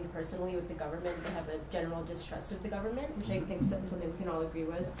connecting personally with the government. They have a general distrust of the government, which I think is something we can all agree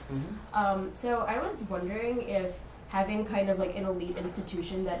with. So I was wondering if having kind of like an elite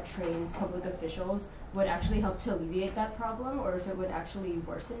institution that trains public officials would actually help to alleviate that problem, or if it would actually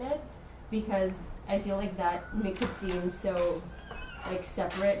worsen it, because I feel like that makes it seem so like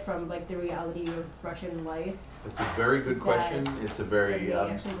separate from like the reality of Russian life. It's a very good question. It's a very it may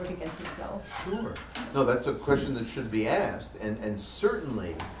actually work against itself. Sure. No, that's a question that should be asked, and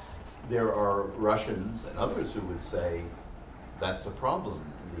certainly there are Russians and others who would say that's a problem.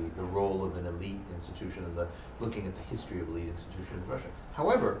 The role of an elite institution and looking at the history of elite institutions in Russia.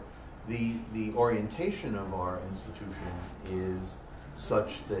 However, the orientation of our institution is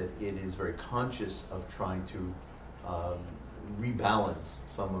such that it is very conscious of trying to rebalance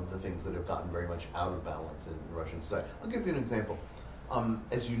some of the things that have gotten very much out of balance in Russian society. I'll give you an example.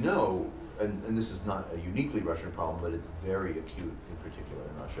 As you know, and this is not a uniquely Russian problem, but it's very acute in particular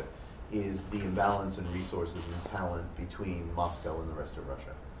in Russia, is the imbalance in resources and talent between Moscow and the rest of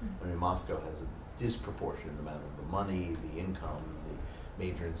Russia. I mean, Moscow has a disproportionate amount of the money, the income, the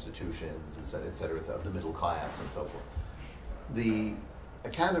major institutions, et cetera, the middle class, and so forth. The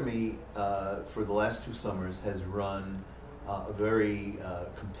Academy, for the last 2 summers, has run a very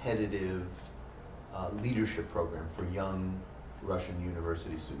competitive leadership program for young Russian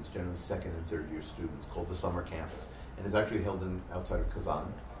university students, generally 2nd and 3rd year students, called the Summer Campus. And it's actually held outside of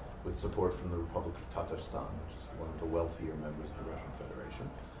Kazan, with support from the Republic of Tatarstan, which is one of the wealthier members of the Russian Federation,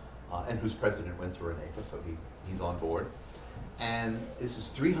 and whose president went to RANEPA, so he's on board. And this is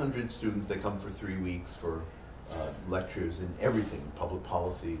 300 students. They come for 3 weeks for lectures in everything: public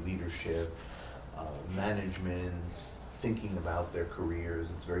policy, leadership, management, thinking about their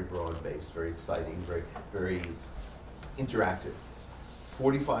careers. It's very broad-based, very exciting, very, very interactive.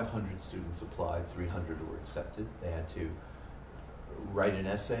 4,500 students applied, 300 were accepted. They had to write an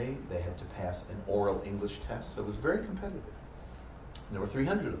essay, they had to pass an oral English test, so it was very competitive. And there were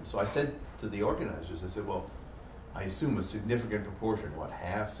 300 of them. So I said to the organizers, I said, well, I assume a significant proportion, what,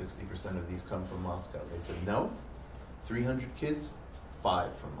 half, 60% of these come from Moscow? They said, no, 300 kids,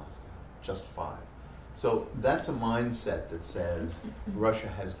 5 from Moscow, just 5. So that's a mindset that says Russia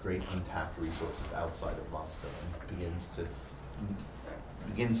has great untapped resources outside of Moscow and begins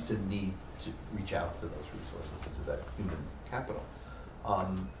to need to reach out to those resources and to that human capital.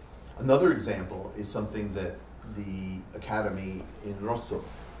 Another example is something that the Academy in Rostov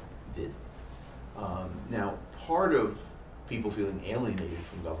did. Now, part of people feeling alienated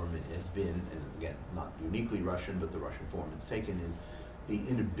from government has been, and again, not uniquely Russian, but the Russian form it's taken, is the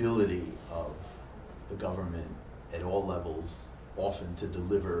inability of the government at all levels often to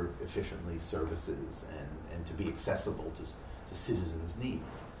deliver efficiently services and to be accessible to citizens'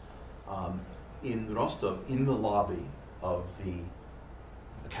 needs. In Rostov, in the lobby of the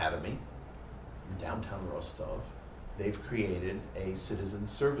Academy, in downtown Rostov, they've created a citizen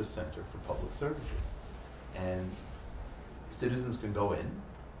service center for public services. And citizens can go in,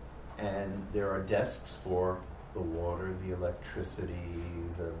 and there are desks for the water, the electricity,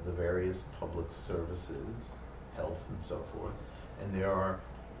 the various public services, health and so forth. And there are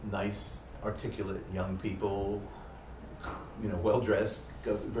nice, articulate young people, well-dressed,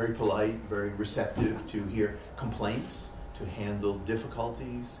 very polite, very receptive to hear complaints, to handle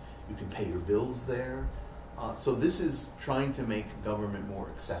difficulties. You can pay your bills there. So this is trying to make government more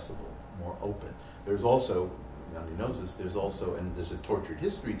accessible, more open. There's also, Yanni knows this, there's also, and there's a tortured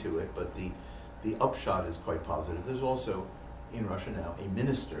history to it, but the upshot is quite positive. There's also, in Russia now, a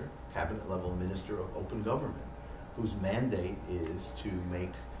minister, cabinet-level minister of open government, whose mandate is to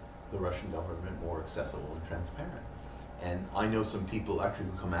make the Russian government more accessible and transparent. And I know some people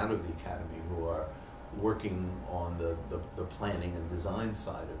actually who come out of the Academy who are working on the planning and design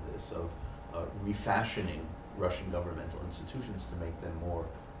side of this, of refashioning Russian governmental institutions to make them more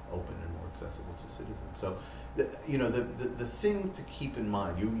open and more accessible to citizens. So, the thing to keep in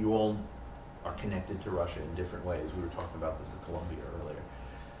mind, you all are connected to Russia in different ways. We were talking about this at Columbia earlier.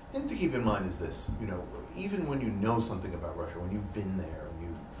 The thing to keep in mind is this, even when you know something about Russia, when you've been there and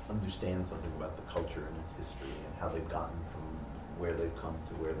you understand something about the culture and its history and how they've gotten from where they've come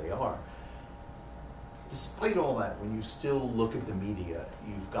to where they are, despite all that, when you still look at the media,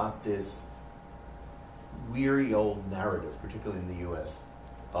 you've got this weary old narrative, particularly in the US,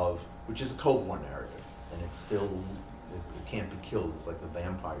 which is a Cold War narrative, and it's still, it can't be killed. It's like the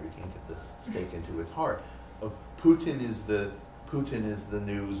vampire, you can't get the stake into its heart. Of Putin is the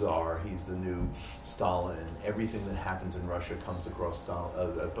new czar, he's the new Stalin, everything that happens in Russia comes across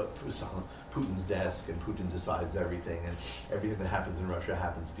Putin's desk, and Putin decides everything, and everything that happens in Russia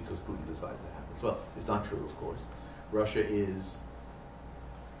happens because Putin decides it happens. Well, it's not true, of course. Russia is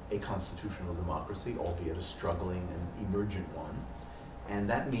a constitutional democracy, albeit a struggling and emergent one, and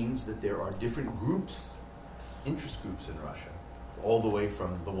that means that there are different groups, interest groups in Russia, all the way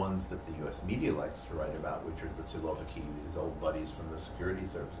from the ones that the US media likes to write about, which are the Siloviki, these old buddies from the security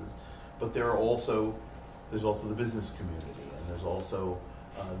services. But there's also the business community, and there's also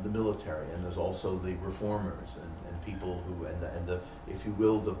the military, and there's also the reformers and people who, and the, if you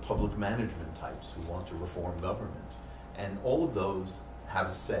will, the public management types who want to reform government. And all of those have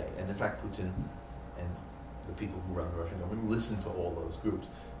a say. And in fact, Putin and the people who run the Russian government listen to all those groups.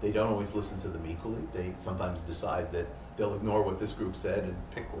 They don't always listen to them equally. They sometimes decide that they'll ignore what this group said and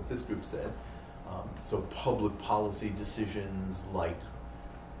pick what this group said. So public policy decisions like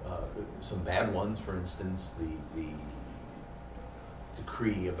some bad ones, for instance, the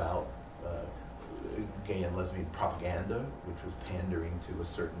decree about gay and lesbian propaganda, which was pandering to a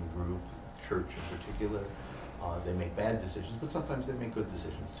certain group, church in particular, They make bad decisions, but sometimes they make good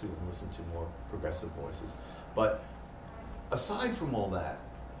decisions too, and listen to more progressive voices. But aside from all that,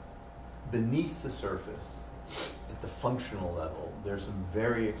 beneath the surface, at the functional level, there's some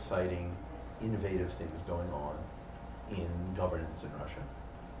very exciting, innovative things going on in governance in Russia,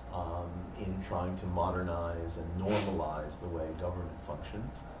 in trying to modernize and normalize the way government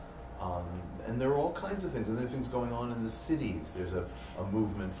functions. And there are all kinds of things, and there are things going on in the cities. There's a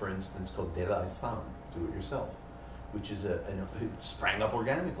movement, for instance, called Delay Sam, do it yourself, which is it sprang up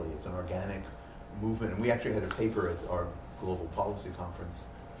organically. It's an organic movement, and we actually had a paper at our global policy conference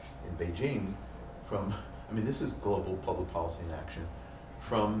in Beijing from, I mean, this is global public policy in action,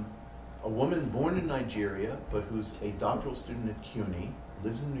 from a woman born in Nigeria, but who's a doctoral student at CUNY,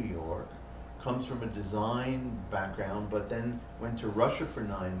 lives in New York, comes from a design background, but then went to Russia for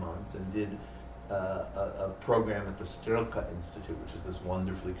 9 months and did a program at the Strelka Institute, which is this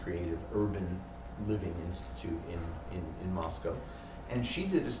wonderfully creative urban living institute in Moscow. And she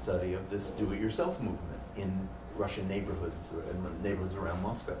did a study of this do-it-yourself movement in Russian neighborhoods and neighborhoods around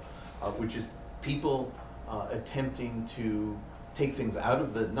Moscow, which is people attempting to take things out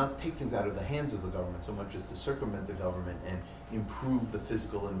of the, not take things out of the hands of the government so much as to circumvent the government and improve the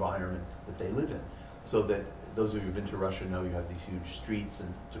physical environment that they live in. So that those of you who've been to Russia know you have these huge streets,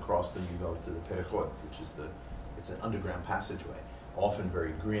 and to cross them you go to the Perekhod, which is it's an underground passageway, often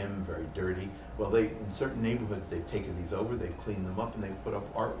very grim, very dirty. Well, in certain neighborhoods they've taken these over, they've cleaned them up, and they've put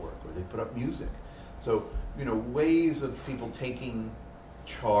up artwork, or they've put up music. So, you know, ways of people taking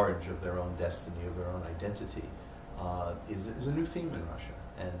charge of their own destiny, of their own identity, is a new theme in Russia,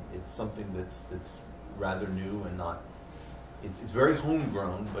 and it's something that's rather new and not. It's very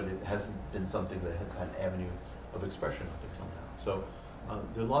homegrown, but it hasn't been something that has had an avenue of expression up until now. So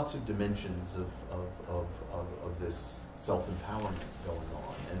there are lots of dimensions of this self-empowerment going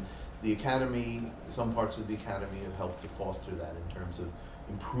on, and the academy, some parts of the academy have helped to foster that in terms of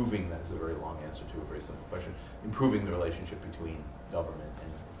improving. That is a very long answer to a very simple question. Improving the relationship between government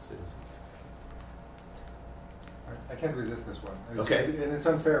and its citizens. I can't resist this one. Okay. And it's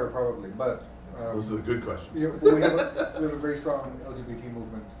unfair, probably, but those are the good questions. You know, we have a very strong LGBT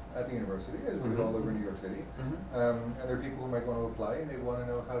movement at the university, as we do all over New York City. And there are people who might want to apply, and they want to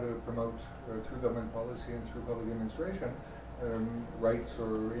know how to promote, through government policy and through public administration, rights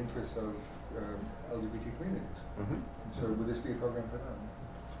or interests of LGBT communities. So would this be a program for them?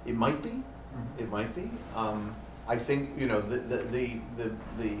 It might be. It might be. I think, you know,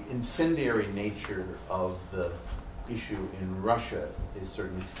 the incendiary nature of the issue in Russia is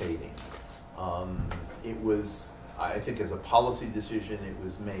certainly fading. It was, I think, as a policy decision, it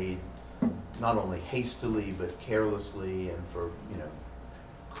was made not only hastily but carelessly and for, you know,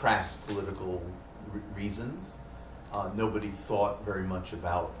 crass political reasons. Nobody thought very much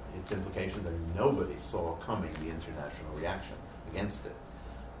about its implications, and nobody saw coming the international reaction against it.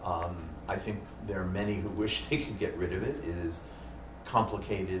 I think there are many who wish they could get rid of it. It has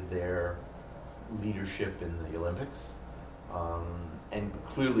complicated their leadership in the Olympics, and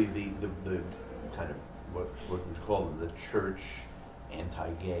clearly the kind of what would you call them, the church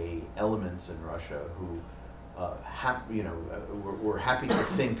anti-gay elements in Russia who were happy to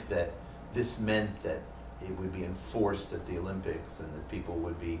think that this meant that it would be enforced at the Olympics and that people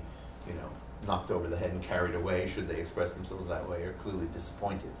would be, you know, knocked over the head and carried away should they express themselves that way, are clearly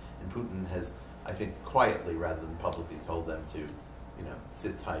disappointed. And Putin has, I think, quietly rather than publicly told them to, you know,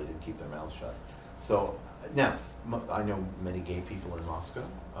 sit tight and keep their mouths shut. So now, I know many gay people in Moscow,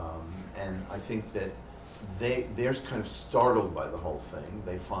 and I think that they're kind of startled by the whole thing.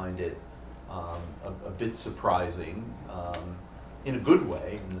 They find it a bit surprising, in a good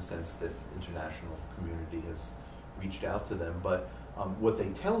way, in the sense that international community has reached out to them. But what they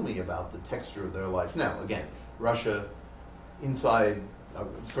tell me about the texture of their life, now again, Russia inside,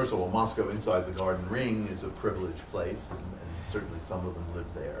 first of all, Moscow inside the Garden Ring is a privileged place, and certainly some of them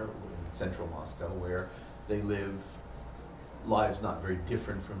live there, in central Moscow, where they live lives not very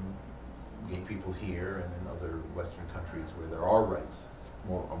different from gay people here and in other Western countries where there are rights,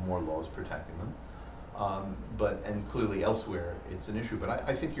 more laws protecting them. And clearly elsewhere it's an issue. But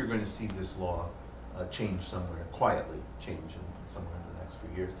I think you're going to see this law change somewhere, quietly change somewhere in the next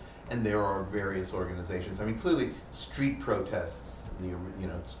few years. And there are various organizations. I mean, clearly street protests,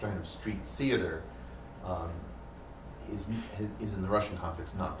 kind of street theater is in the Russian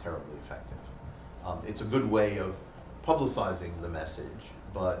context not terribly effective. It's a good way of publicizing the message,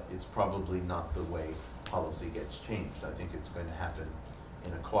 but it's probably not the way policy gets changed. I think it's going to happen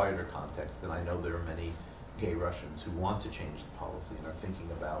in a quieter context, and I know there are many gay Russians who want to change the policy and are thinking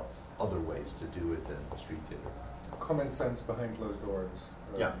about other ways to do it than street theater. Common sense behind closed doors.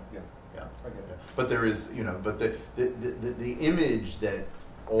 Yeah. Yeah. Yeah. Okay. Yeah. But there is, you know, but the image that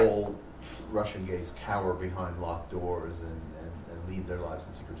all Russian gays cower behind locked doors and lead their lives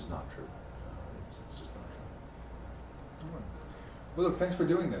in secret is not true. It's just not true. All right. Well, look, thanks for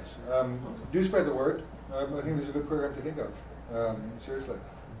doing this. Do spread the word. I think this is a good program to think of. Seriously.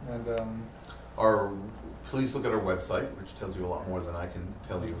 And please look at our website, which tells you a lot more than I can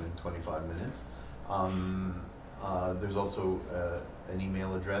tell you in 25 minutes. There's also an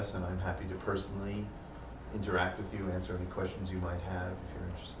email address, and I'm happy to personally interact with you, answer any questions you might have if you're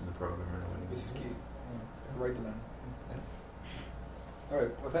interested in the program or anything. this is key. Yeah. Write them in. Yeah. All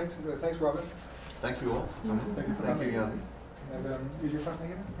right. Well, thanks, Robin. Thank you all. Thank you for Thank coming. you, Jan. And is your son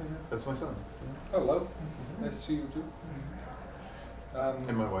here? That's my son. Oh, hello. Nice to see you too.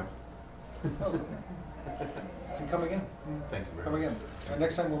 And my wife. Oh, okay. And come again. Thank you very Come much. again. And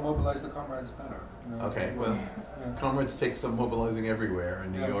next time we'll mobilize the comrades banner. You know. Okay, well, Yeah. comrades take some mobilizing everywhere,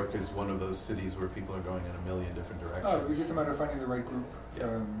 and New Yeah. York is one of those cities where people are going in a million different Oh, directions. it's just a matter of finding the right group.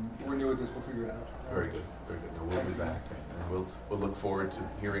 Yeah. We're new at this. We'll figure it out. Very good, very good. No, we'll be back, and we'll look forward to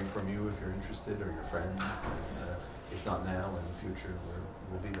hearing from you if you're interested, or your friends. And, if not now, in the future,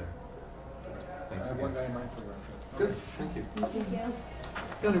 we'll be there. Thanks I have one again. guy in mind for that. Good, thank you.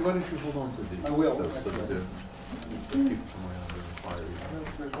 Yanni, why don't you hold on to these? I will. So that they're keep them around and inspire you.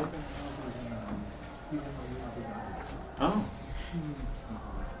 There's one thing else we can, even though you don't think about it. Oh.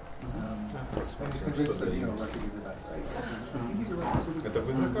 And he's convinced that, you know, Russia is the bad guy. He's a Russian. Это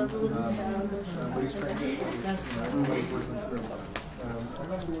вы заказывали? But he's trying to, you know, everybody's working with him.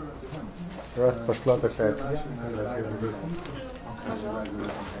 And that's the word of him. Раз пошла такая.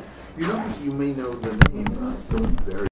 You know, you may know the name of some very